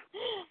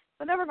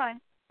 Well, never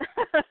mind.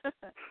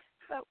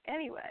 So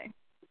anyway,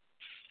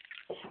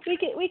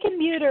 we can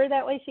mute her,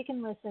 that way she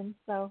can listen.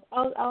 So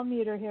I'll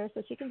mute her here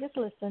so she can just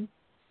listen.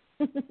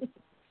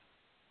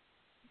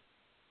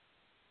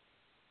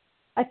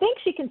 I think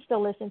she can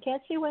still listen.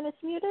 Can't she when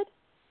it's muted?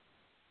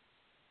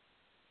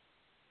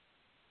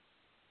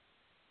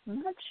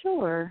 I'm not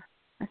sure.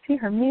 I see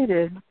her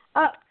muted.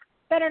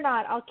 Better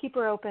not. I'll keep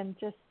her open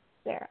just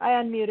there. I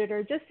unmuted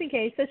her just in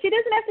case. So she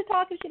doesn't have to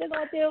talk if she doesn't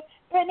want to.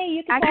 Brittany,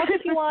 you can talk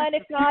if you want.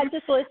 If not,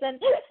 just listen.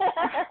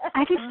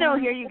 I can still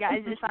hear you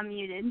guys if I'm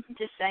muted.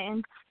 Just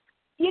saying.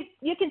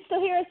 You can still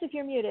hear us if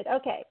you're muted.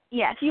 Okay.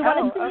 Yes. Do you want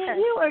us to mute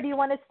you or do you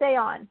want to stay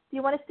on? Do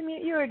you want us to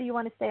mute you or do you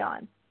want to stay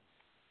on?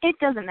 It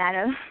doesn't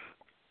matter.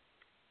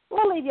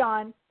 We'll leave you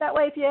on. That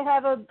way if you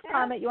have a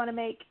comment you want to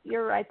make,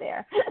 you're right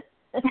there.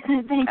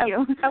 Thank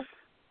you.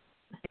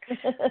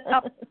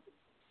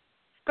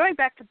 Going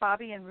back to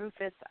Bobby and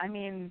Rufus, I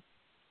mean,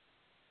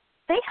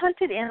 they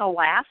hunted in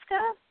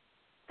Alaska.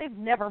 They've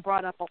never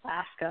brought up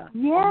Alaska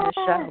on this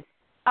show.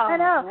 I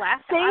know.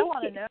 Alaska, I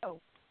want to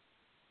know.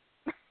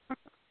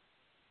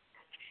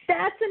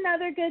 That's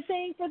another good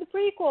thing for the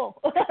prequel.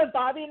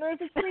 Bobby and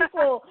Rufus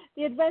prequel.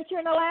 The Adventure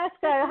in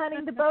Alaska,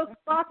 hunting the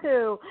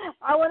Baku.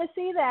 I want to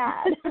see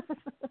that.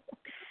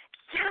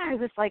 Yeah, I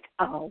was like,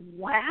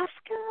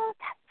 Alaska?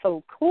 That's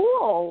so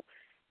cool.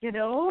 Yeah.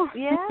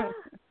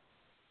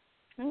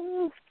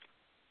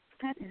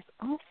 That is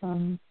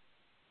awesome.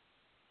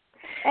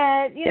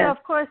 And,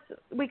 of course,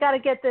 we got to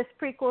get this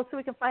prequel so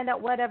we can find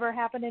out whatever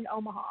happened in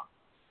Omaha.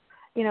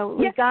 We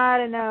got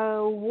to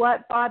know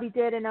what Bobby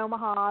did in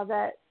Omaha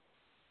that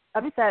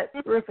upset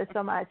Rufus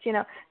so much.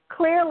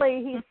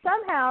 Clearly he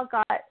somehow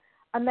got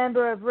a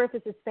member of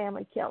Rufus's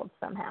family killed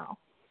somehow.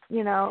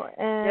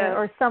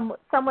 Or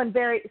someone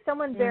very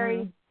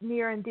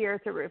near and dear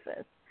to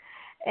Rufus.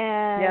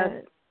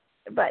 And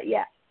but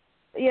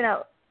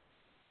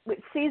with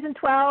season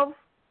 12,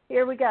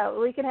 here we go.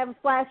 We can have a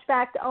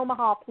flashback to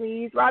Omaha,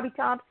 please. Robbie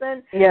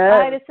Thompson,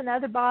 write us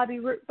another Bobby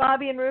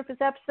and Rufus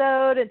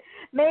episode, and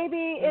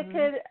maybe it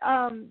could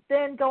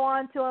then go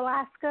on to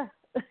Alaska.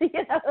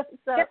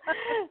 So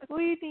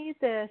we need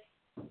this.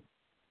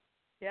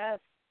 Yes.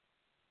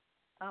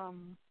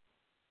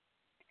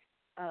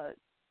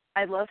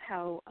 I love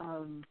how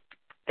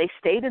they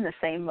stayed in the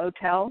same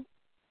motel.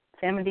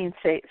 Sam and Dean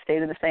stayed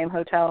in the same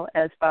hotel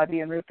as Bobby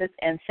and Rufus,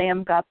 and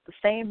Sam got the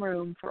same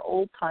room for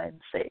old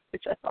time's sake,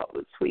 which I thought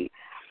was sweet.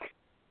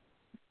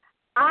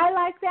 I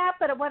like that,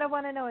 but what I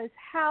want to know is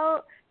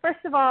how,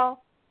 first of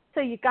all, so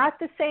you got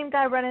the same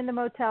guy running the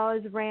motel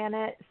as ran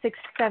it 6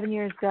 or 7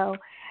 years ago,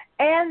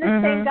 and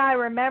the same guy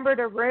remembered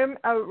a room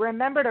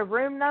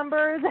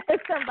number that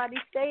somebody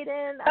stayed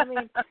in. I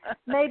mean,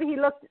 maybe he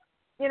looked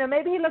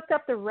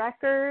up the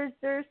records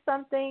or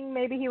something.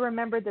 Maybe he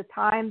remembered the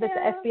time that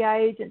the FBI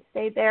agent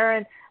stayed there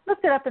and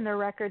looked it up in their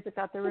records and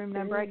got the room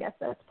number. I guess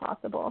that's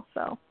possible.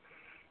 So.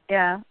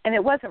 Yeah, and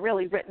it wasn't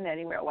really written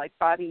anywhere. Like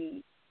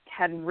Bobby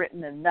hadn't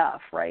written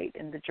enough, right,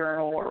 in the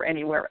journal or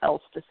anywhere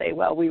else to say,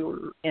 well, we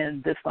were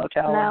in this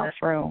motel in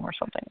this room or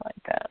something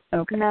like that.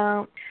 Okay.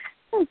 No.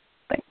 I don't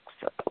think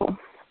so.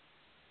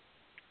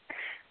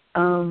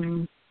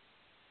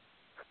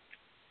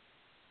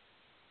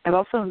 I've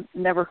also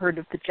never heard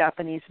of the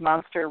Japanese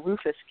monster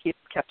Rufus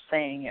kept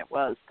saying it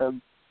was the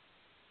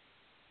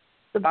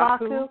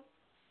Baku.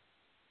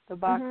 The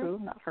Baku,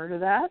 not heard of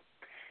that.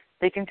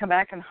 They can come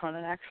back and hunt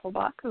an actual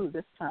Baku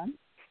this time.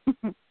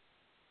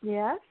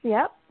 Yes,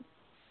 yep.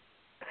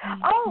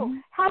 Oh,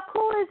 how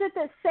cool is it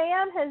that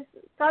Sam has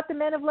got the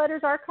Men of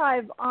Letters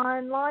archive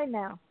online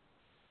now?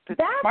 That's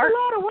smart. a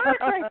lot of work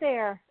right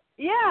there.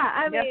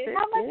 I mean, yes,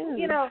 how much,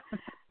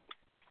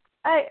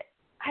 is.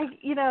 I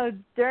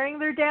during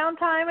their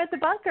downtime at the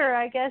bunker,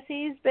 I guess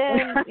he's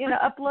been,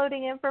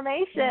 uploading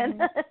information.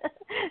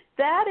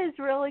 That is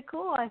really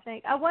cool, I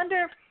think. I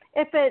wonder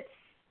if it's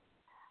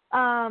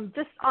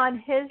just on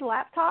his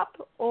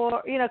laptop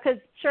or, because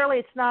surely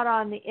it's not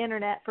on the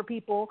internet for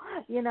people,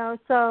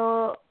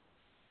 so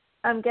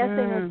I'm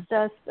guessing it's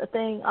just a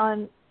thing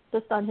on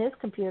his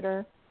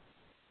computer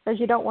because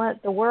you don't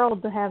want the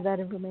world to have that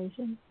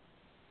information.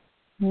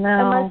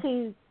 No. Unless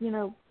he,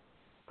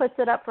 puts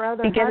it up for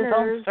other hunters. He get his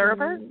own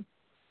server?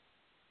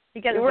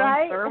 He get his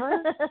own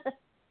server?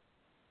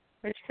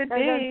 Which could be.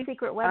 A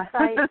secret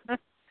website.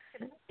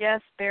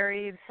 Yes,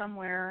 buried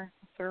somewhere,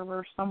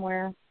 server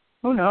somewhere.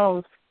 Who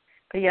knows?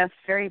 But yes,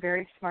 very,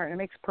 very smart. It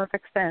makes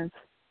perfect sense.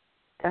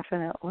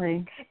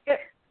 Definitely.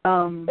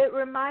 It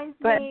reminds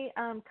me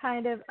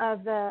kind of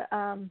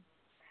the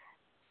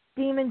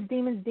Demons,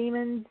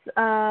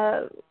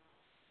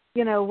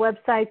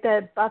 website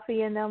that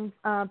Buffy and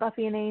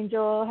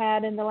Angel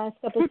had in the last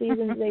couple of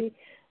seasons. They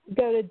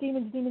go to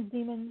Demons,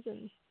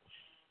 and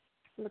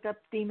look up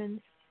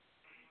demons.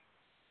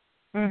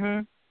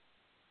 Mhm.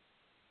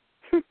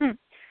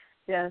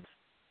 Yes.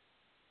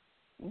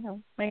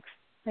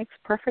 Makes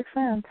perfect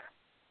sense.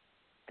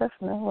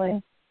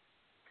 Definitely.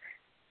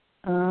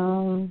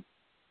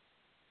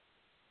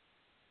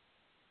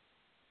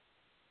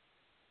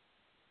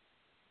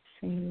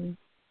 See.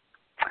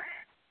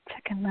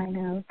 Checking my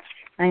notes.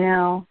 I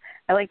know.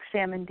 I like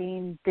Sam and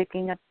Dean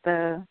digging up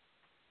the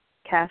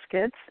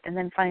caskets and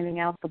then finding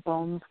out the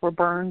bones were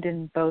burned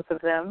in both of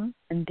them,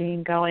 and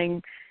Dean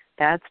going,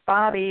 "That's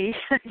Bobby,"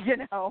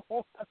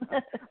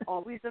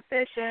 always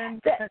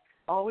efficient,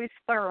 always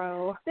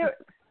thorough.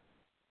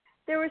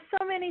 There were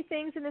so many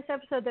things in this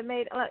episode that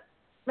made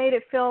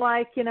it feel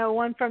like,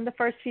 one from the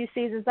first few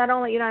seasons. Not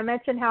only, I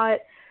mentioned how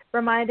it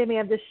reminded me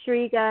of the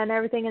Striga and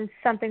everything and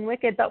Something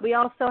Wicked, but we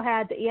also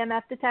had the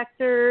EMF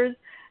detectors.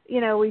 We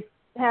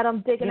had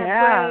them digging up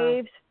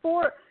graves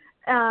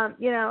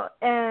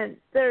and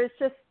there's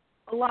just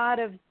a lot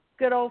of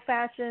good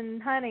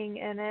old-fashioned hunting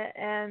in it.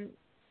 And,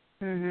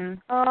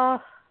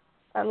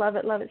 I love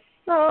it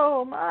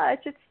so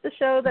much. It's the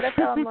show that I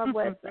fell in love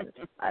with, and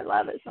I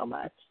love it so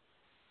much.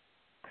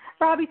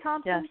 Robbie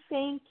Thompson,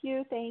 Thank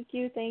you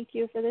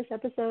for this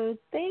episode.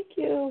 Thank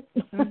you.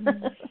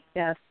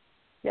 Yes.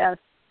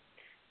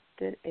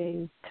 Did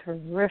a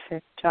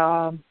terrific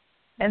job.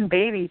 And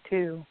Baby,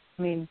 too.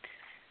 I mean,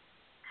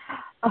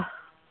 I'm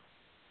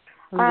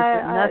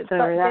nuts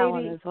over that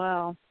one as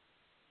well.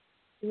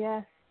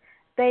 Yes.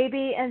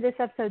 Baby and this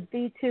episode,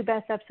 the two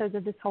best episodes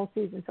of this whole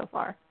season so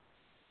far.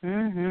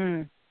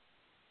 Mhm.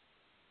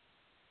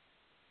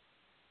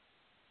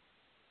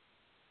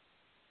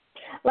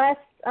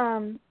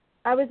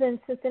 I was in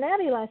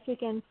Cincinnati last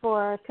weekend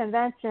for a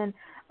convention,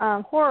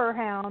 Horror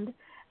Hound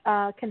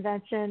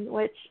convention,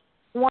 which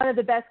one of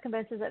the best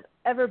conventions I've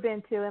ever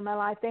been to in my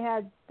life. They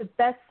had the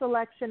best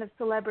selection of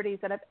celebrities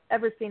that I've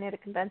ever seen at a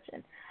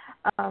convention.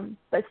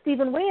 But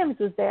Stephen Williams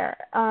was there.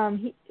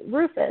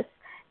 Rufus,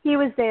 he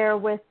was there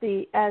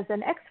as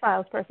an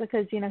X-Files person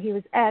because, he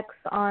was X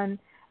on,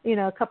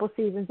 a couple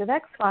seasons of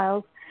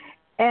X-Files.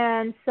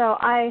 And so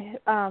I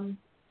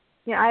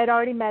had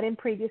already met him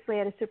previously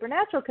at a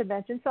Supernatural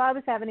convention, so I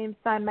was having him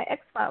sign my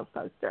X-Files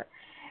poster.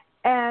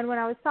 And when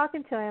I was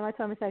talking to him, I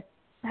told him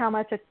how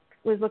much I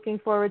was looking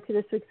forward to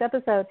this week's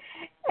episode.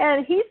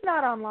 And he's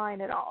not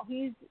online at all.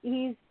 He's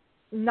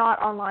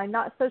not online,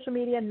 not social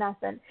media,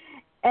 nothing.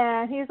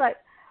 And he's like,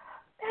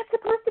 "That's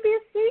supposed to be a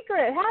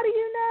secret. How do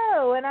you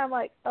know?" And I'm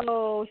like,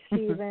 "Oh,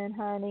 Stephen,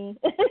 honey."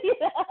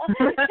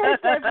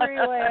 It's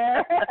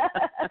everywhere.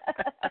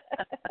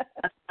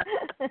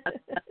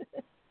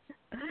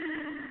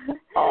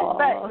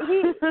 But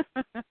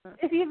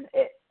if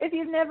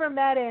you've never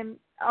met him,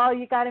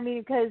 you got to meet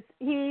him because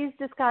he's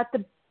just got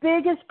the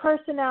biggest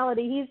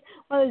personality. He's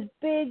one of those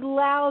big,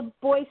 loud,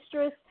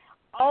 boisterous,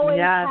 always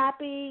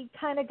happy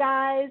kind of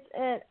guys,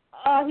 and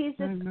he's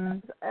just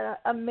an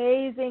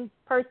amazing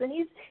person.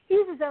 He's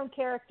his own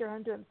character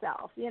unto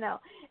himself,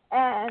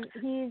 And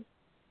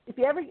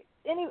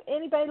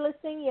anybody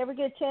listening, you ever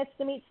get a chance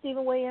to meet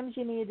Stephen Williams,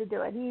 you need to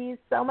do it. He's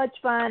so much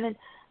fun and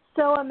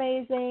so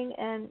amazing,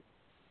 and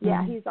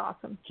he's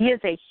awesome. He is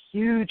a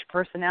huge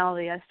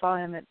personality. I saw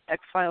him at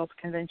X-Files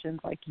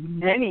conventions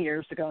many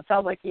years ago. It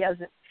sounds like he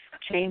hasn't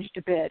changed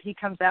a bit. He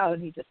comes out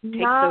and he just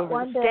takes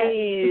over the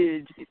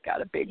stage. He's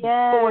got a big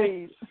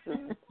voice.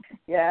 And,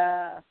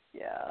 yeah.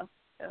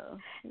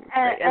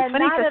 And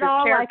funny because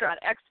his character on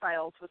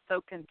X-Files was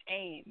so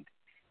contained.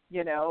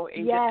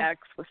 Agent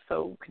X was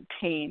so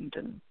contained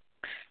and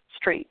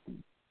straight.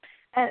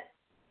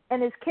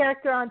 And his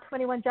character on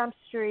 21 Jump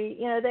Street,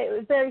 they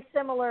was very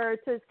similar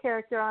to his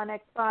character on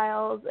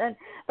X-Files,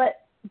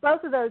 but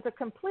both of those are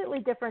completely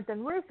different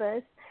than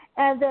Rufus.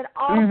 And then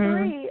all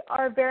three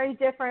are very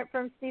different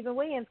from Stephen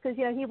Williams because,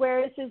 he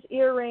wears his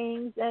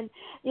earrings and,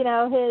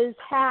 his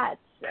hats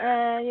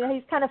and,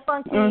 he's kind of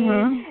funky.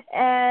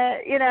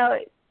 And,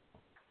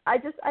 I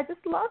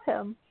just love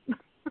him.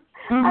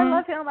 I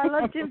love him. I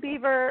love Jim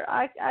Beaver.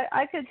 I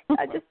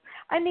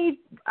need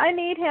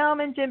him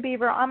and Jim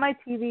Beaver on my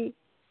TV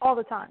all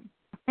the time.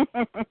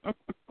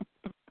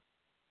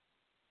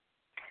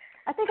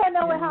 I think I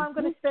know how I'm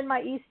going to spend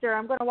my Easter.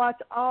 I'm going to watch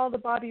all the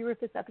Bobby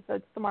Rufus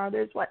episodes tomorrow.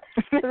 There's,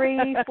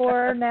 3,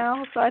 4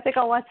 now? So I think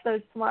I'll watch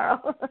those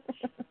tomorrow.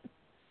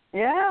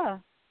 Yeah.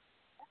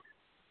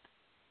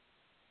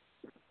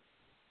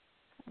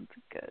 Sounds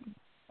good.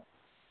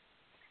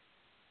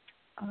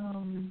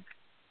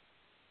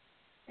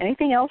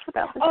 Anything else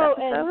about this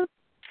episode?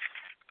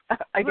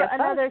 I guess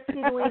another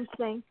Stephen Williams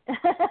thing. Yes.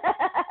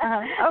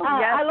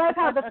 I love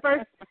how the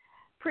first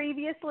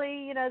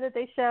previously, that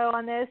they show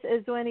on this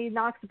is when he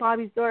knocks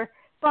Bobby's door.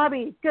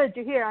 Bobby, good,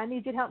 you're here. I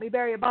need you to help me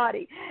bury a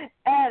body.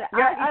 And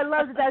I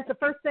love that that's the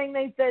first thing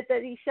that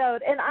he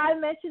showed. And I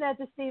mentioned that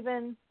to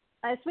Stephen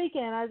last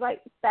weekend. I was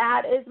like,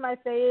 that is my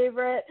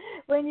favorite,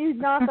 when you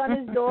knock on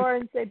his door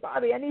and say,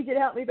 Bobby, I need you to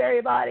help me bury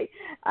a body.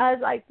 I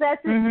was like,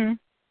 that's to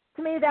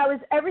me, that was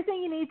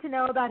everything you need to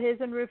know about his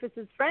and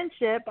Rufus's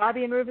friendship,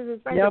 Bobby and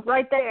Rufus's friendship,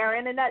 right there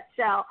in a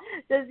nutshell.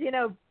 Just,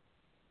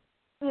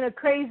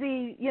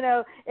 crazy, in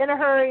a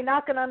hurry,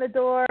 knocking on the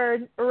door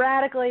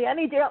erratically. I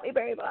need you to help me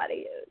bury a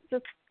body. I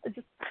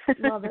just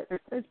love it.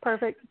 It's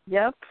perfect.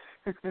 Yep.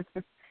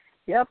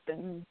 Yep.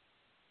 And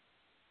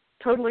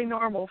totally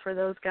normal for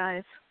those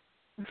guys.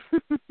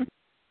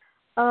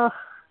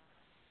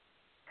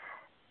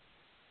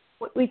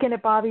 Weekend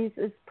at Bobby's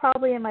is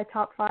probably in my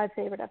top 5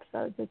 favorite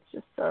episodes. It's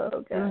just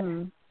so good.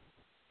 Mm-hmm.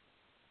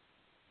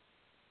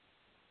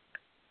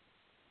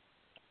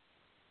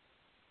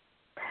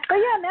 But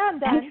yeah, now I'm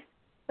done.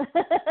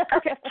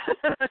 Okay.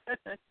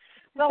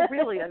 Well,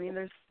 really,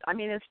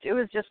 it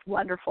was just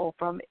wonderful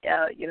from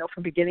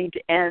beginning to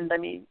end.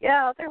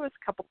 There was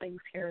a couple things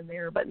here and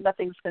there, but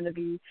nothing's going to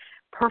be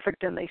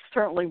perfect, and they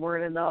certainly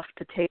weren't enough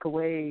to take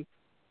away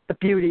the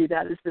beauty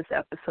that is this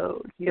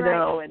episode,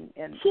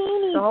 and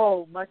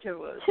so much of it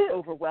was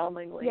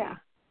overwhelmingly. Yeah.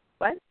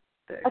 What?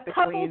 A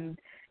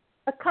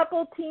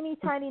couple teeny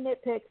tiny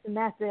nitpicks, and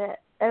that's it.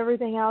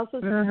 Everything else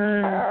was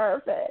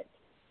perfect.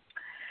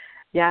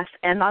 Yes,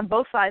 and on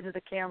both sides of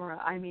the camera,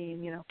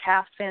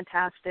 cast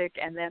fantastic,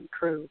 and then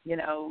crew,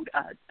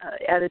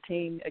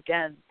 editing,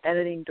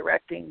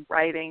 directing,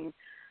 writing,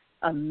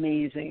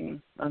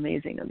 amazing.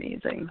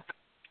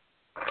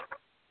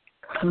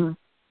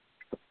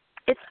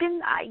 It's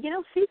been,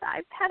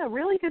 I've had a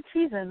really good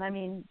season.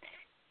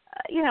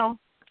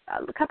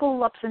 A couple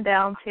of ups and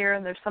downs here,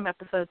 and there's some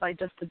episodes I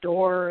just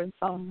adore, and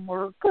some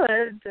were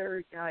good,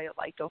 or I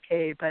liked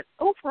okay, but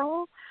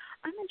overall,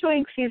 I'm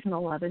enjoying season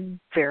 11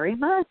 very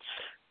much.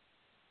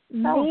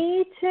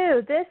 Me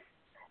too. This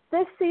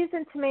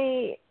season to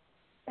me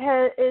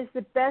is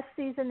the best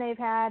season they've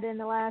had in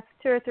the last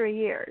 2 or 3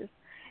 years.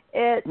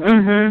 It's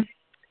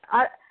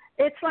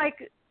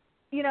like,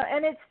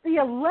 and it's the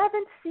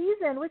 11th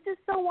season, which is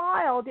so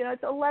wild.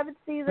 It's 11th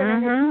season,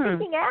 and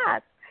it's kicking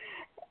ass.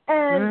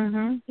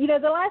 And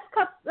the last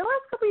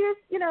couple years,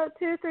 2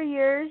 or 3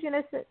 years,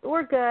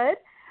 were good,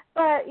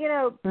 but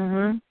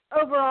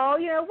overall,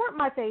 weren't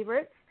my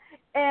favorites.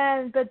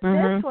 But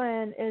this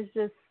one is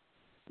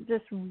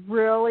just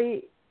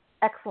really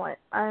excellent.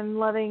 I'm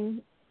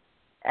loving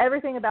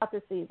everything about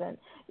this season.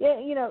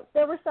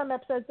 There were some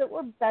episodes that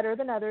were better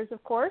than others,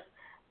 of course,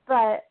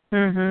 but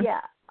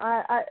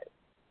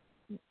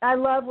I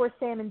love where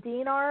Sam and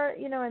Dean are,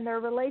 in their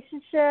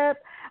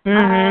relationship.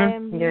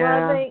 I'm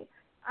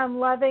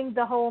loving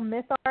the whole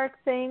myth arc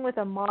thing with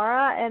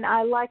Amara, and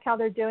I like how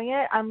they're doing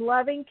it. I'm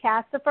loving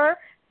Castifer.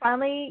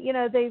 Finally,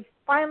 they've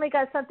finally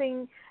got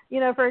something,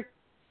 for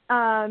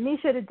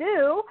Misha to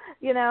do,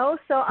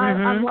 so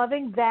I'm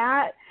loving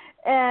that.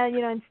 And,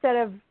 instead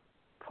of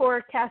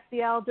poor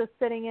Castiel just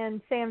sitting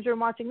in Sam's room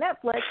watching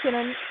Netflix,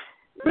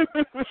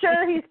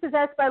 sure, he's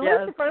possessed by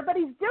Lucifer, but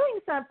he's doing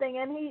something,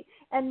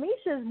 and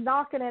Misha's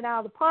knocking it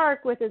out of the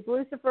park with his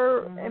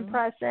Lucifer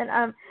impression.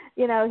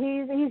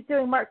 He's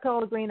doing Mark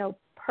Pellegrino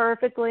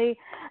perfectly.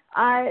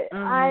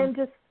 I'm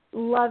just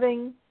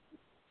loving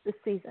this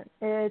season.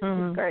 It's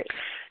just great.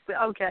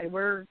 Okay,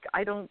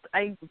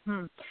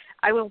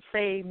 I will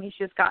say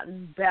Misha's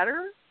gotten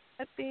better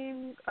at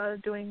being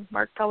doing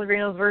Mark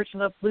Pellegrino's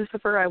version of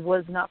Lucifer. I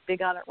was not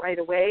big on it right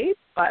away,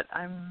 but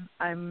I'm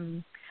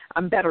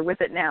better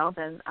with it now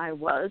than I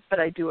was. But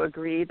I do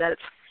agree that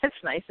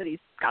it's nice that he's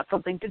got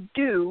something to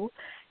do.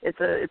 It's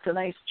a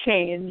nice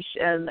change,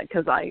 and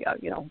because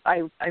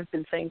I've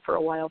been saying for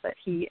a while that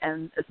he,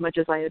 and as much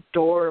as I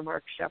adore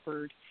Mark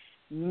Sheppard,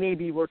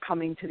 maybe we're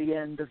coming to the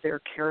end of their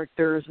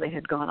characters. They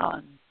had gone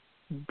on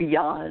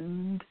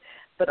beyond,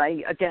 but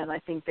I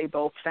think they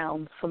both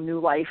found some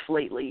new life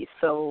lately,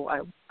 so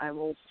I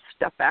will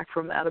step back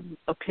from that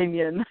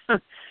opinion.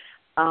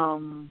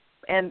 And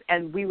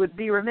we would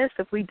be remiss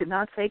if we did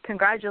not say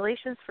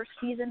congratulations for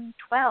season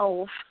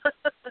 12,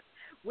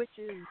 which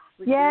is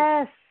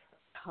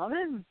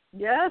coming.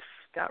 Yes,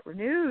 got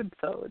renewed,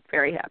 so it's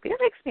very happy. It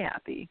makes me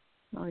happy.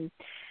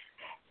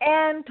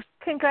 And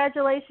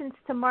congratulations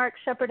to Mark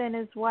Sheppard and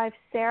his wife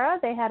Sarah.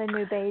 They had a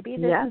new baby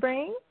this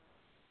spring.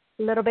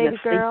 Little baby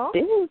girl.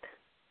 They did.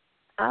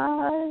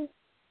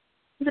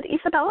 Is it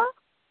Isabella?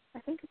 I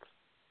think it's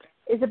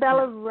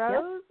Isabella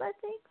Rose, I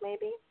think,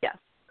 maybe? Yes,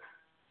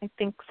 I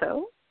think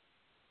so.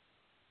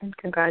 And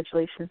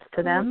congratulations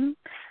to them.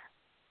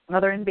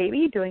 Mother and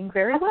baby doing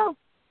very well.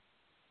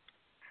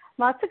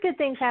 Lots of good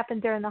things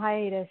happened during the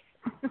hiatus.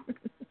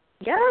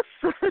 Yes,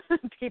 to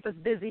keep us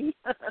busy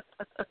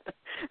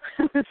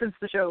since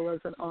the show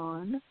wasn't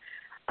on.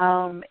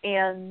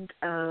 And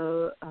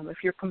if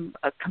you're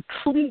a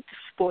complete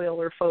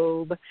spoiler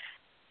phobe,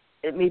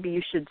 maybe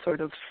you should sort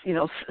of,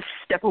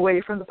 step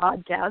away from the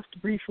podcast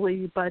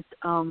briefly, but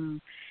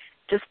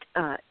just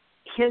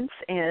hints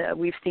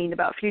we've seen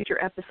about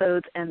future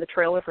episodes and the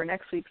trailer for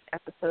next week's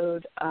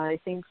episode. I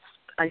think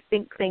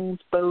things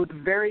bode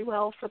very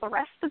well for the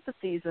rest of the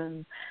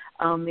season.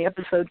 The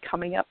episode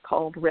coming up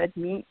called Red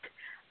Meat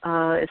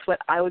is what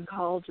I would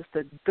call just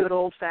a good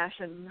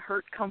old-fashioned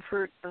hurt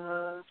comfort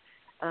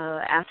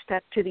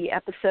aspect to the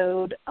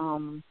episode,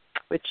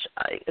 which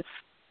it's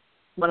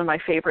one of my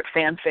favorite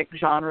fanfic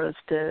genres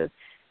to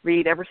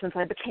read ever since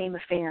I became a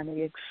fan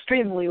an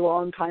extremely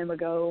long time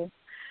ago.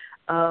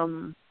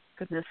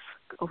 Goodness,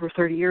 over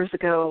 30 years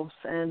ago.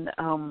 And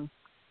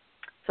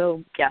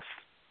so, yes,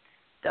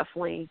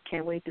 definitely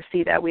can't wait to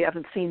see that. We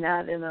haven't seen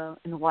that in a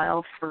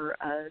while for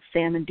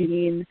Sam and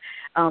Dean.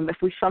 If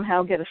we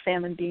somehow get a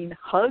Sam and Dean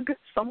hug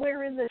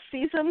somewhere in this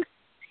season,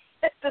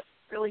 it just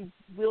really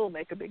will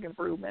make a big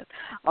improvement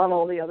on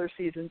all the other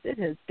seasons. It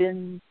has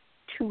been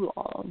too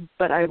long,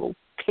 but I will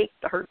take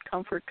the hurt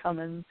comfort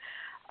coming.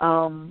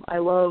 I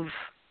love,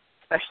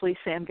 especially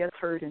Sam gets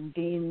hurt and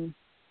Dean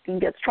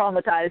gets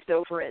traumatized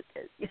over it.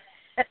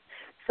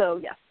 So,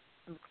 yes,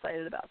 I'm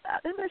excited about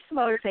that. And there's some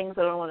other things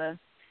I don't want to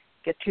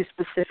get too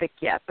specific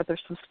yet, but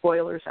there's some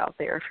spoilers out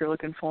there if you're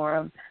looking for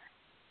them.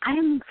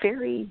 I'm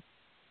very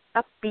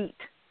upbeat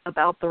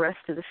about the rest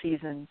of the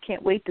season.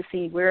 Can't wait to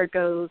see where it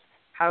goes,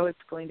 how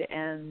it's going to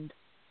end.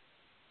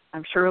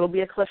 I'm sure it'll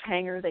be a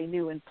cliffhanger. They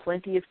knew in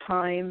plenty of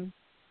time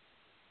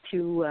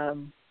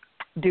to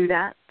do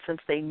that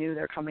since they knew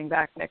they're coming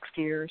back next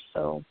year.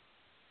 So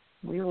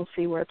we will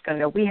see where it's going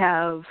to go. We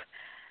have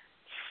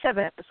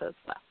 7 episodes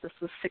left. This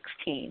was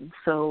 16,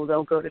 so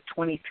they'll go to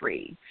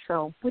 23.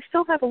 So we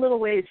still have a little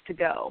ways to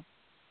go.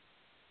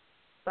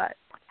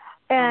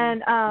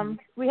 And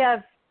we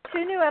have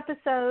 2 new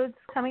episodes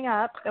coming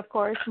up, of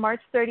course.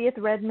 March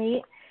 30th, Red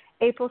Meat.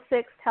 April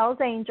 6th,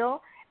 Hell's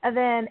Angel. And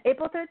then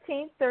April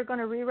 13th, they're going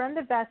to rerun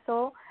The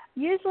Vessel.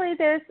 Usually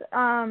there's, they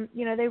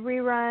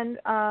rerun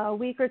a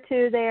week or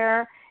 2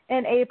 there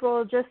in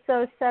April just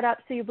so set up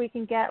so we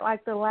can get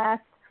like the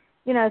last,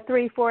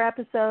 3-4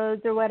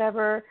 episodes or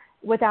whatever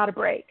without a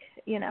break,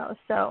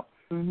 So,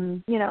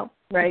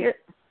 right.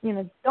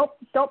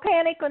 Don't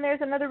panic when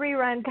there's another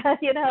rerun,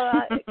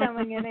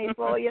 coming in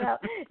April,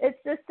 It's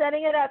just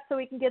setting it up so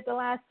we can get the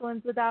last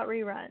ones without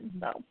reruns,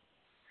 so.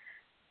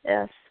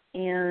 Yes,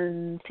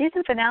 and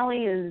season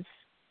finale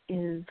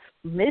is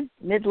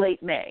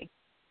mid-late May,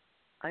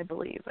 I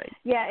believe.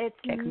 It's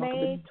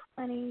May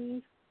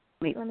 20.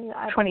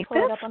 I pull it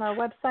 25th? up on our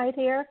website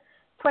here.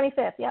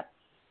 25th, yep.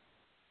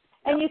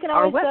 And you can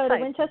always go to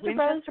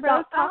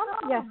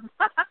WinchesterBros.com. Yeah.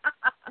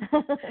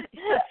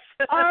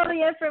 All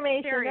the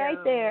information stereo.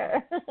 right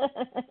there.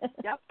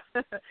 Yep.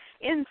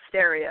 In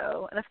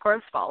stereo. And, of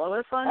course, follow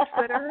us on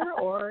Twitter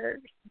or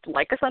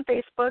like us on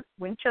Facebook,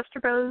 Winchester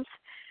Bros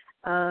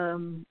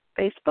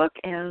Facebook,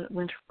 and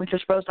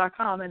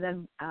WinchesterBros.com, and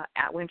then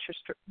at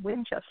Winchester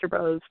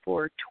Bros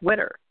for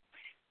Twitter.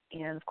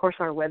 And, of course,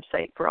 our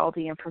website for all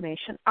the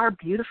information, our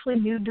beautifully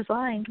new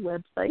designed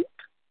website.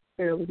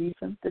 Fairly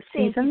decent this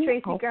season. Thank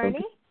you, Tracy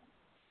Gurney.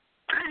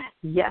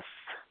 Yes,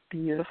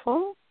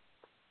 beautiful.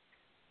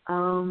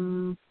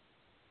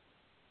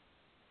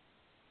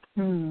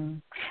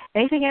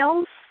 Anything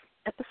else?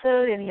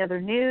 Episode? Any other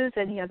news?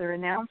 Any other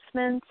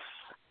announcements?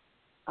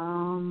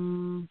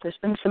 There's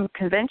been some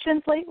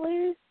conventions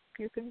lately.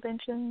 Few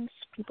conventions.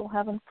 People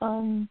having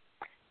fun.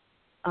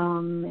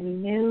 Any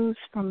news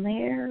from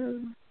there?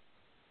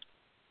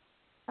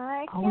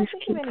 I can't Always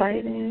think keep of any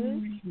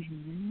fighting.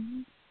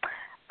 news.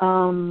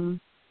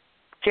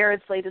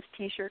 Jared's latest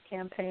T-shirt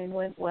campaign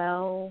went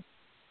well.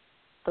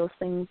 Those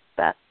things,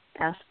 that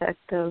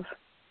aspect of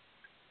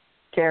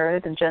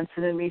Jared and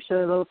Jensen and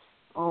Misha, those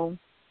all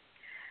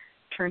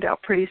turned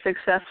out pretty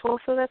successful,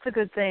 so that's a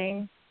good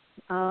thing.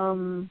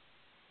 I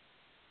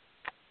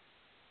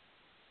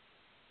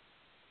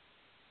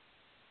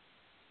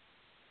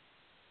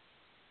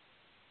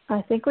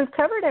think we've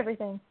covered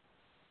everything.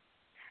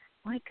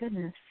 My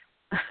goodness.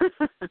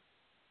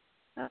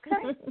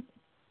 Okay.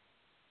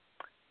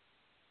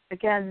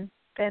 Again,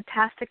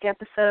 fantastic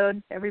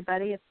episode,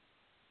 everybody.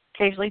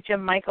 Occasionally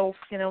Jim Michaels,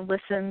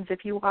 listens.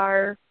 If you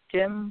are,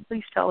 Jim,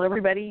 please tell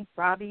everybody,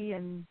 Robbie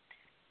and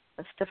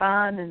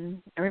Stefan and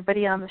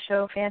everybody on the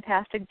show,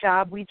 fantastic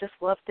job. We just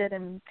loved it,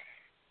 and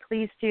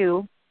please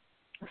do.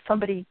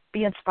 Somebody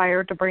be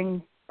inspired to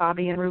bring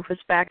Bobby and Rufus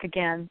back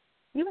again.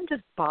 Even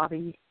just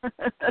Bobby,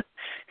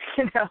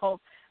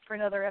 for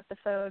another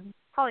episode.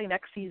 Probably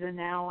next season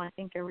now. I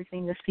think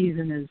everything this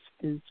season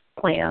is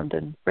planned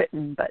and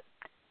written, but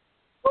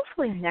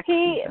hopefully next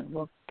season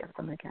we'll get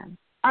them again.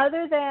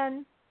 Other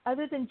than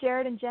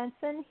Jared and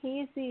Jensen,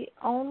 he's the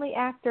only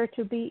actor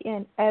to be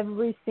in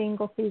every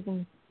single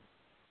season.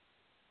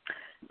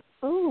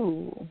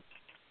 Ooh.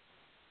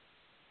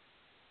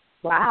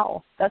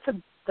 Wow. That's a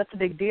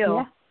big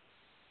deal.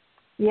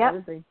 Yeah. That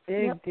is a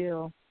big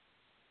deal.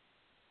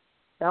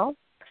 Well,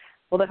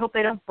 I hope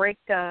they don't break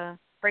the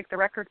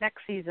record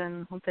next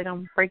season. Hope they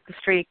don't break the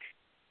streak.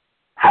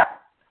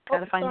 Got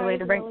to find a way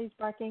to bring. Lily's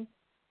barking.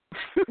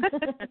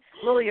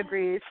 Lily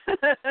agrees.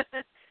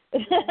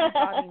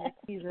 Next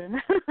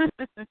season.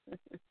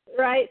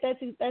 Right. That's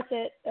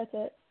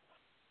it.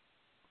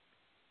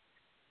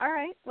 All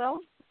right. Well,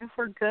 if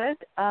we're good,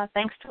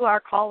 thanks to our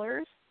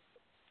callers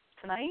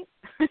tonight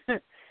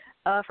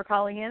for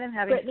calling in and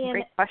having some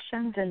great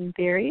questions and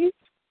theories.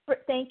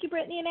 Thank you,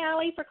 Brittany and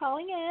Allie, for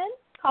calling in.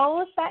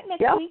 Call us back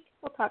next week.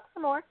 We'll talk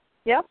some more.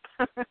 Yep.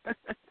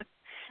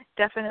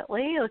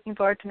 Definitely. Looking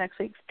forward to next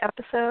week's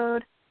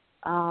episode.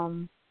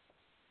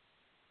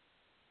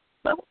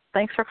 Well,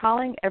 thanks for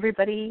calling.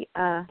 Everybody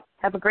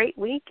have a great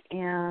week,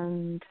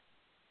 and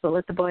we'll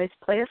let the boys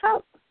play us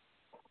out.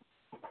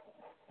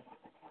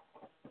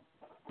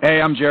 Hey,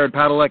 I'm Jared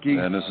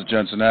Padalecki. And this is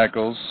Jensen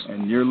Ackles.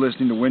 And you're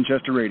listening to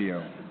Winchester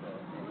Radio.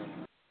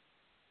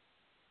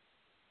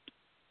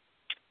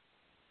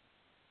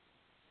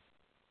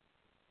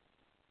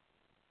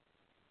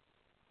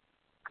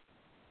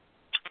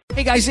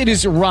 Hey guys, it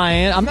is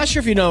Ryan. I'm not sure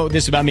if you know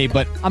this about me,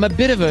 but I'm a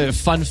bit of a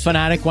fun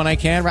fanatic when I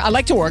can. I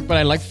like to work, but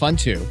I like fun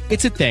too.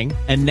 It's a thing.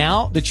 And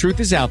now the truth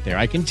is out there.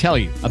 I can tell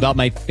you about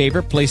my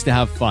favorite place to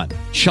have fun.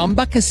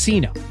 Chumba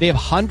Casino. They have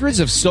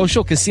hundreds of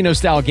social casino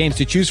style games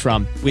to choose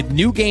from with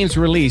new games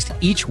released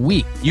each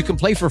week. You can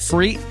play for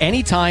free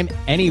anytime,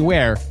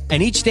 anywhere.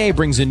 And each day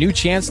brings a new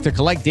chance to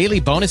collect daily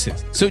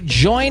bonuses. So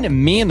join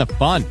me in the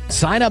fun.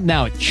 Sign up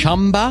now at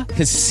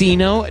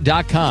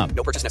ChumbaCasino.com.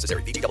 No purchase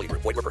necessary. VGW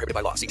Group. Void where prohibited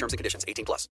by law. See terms and conditions. 18+.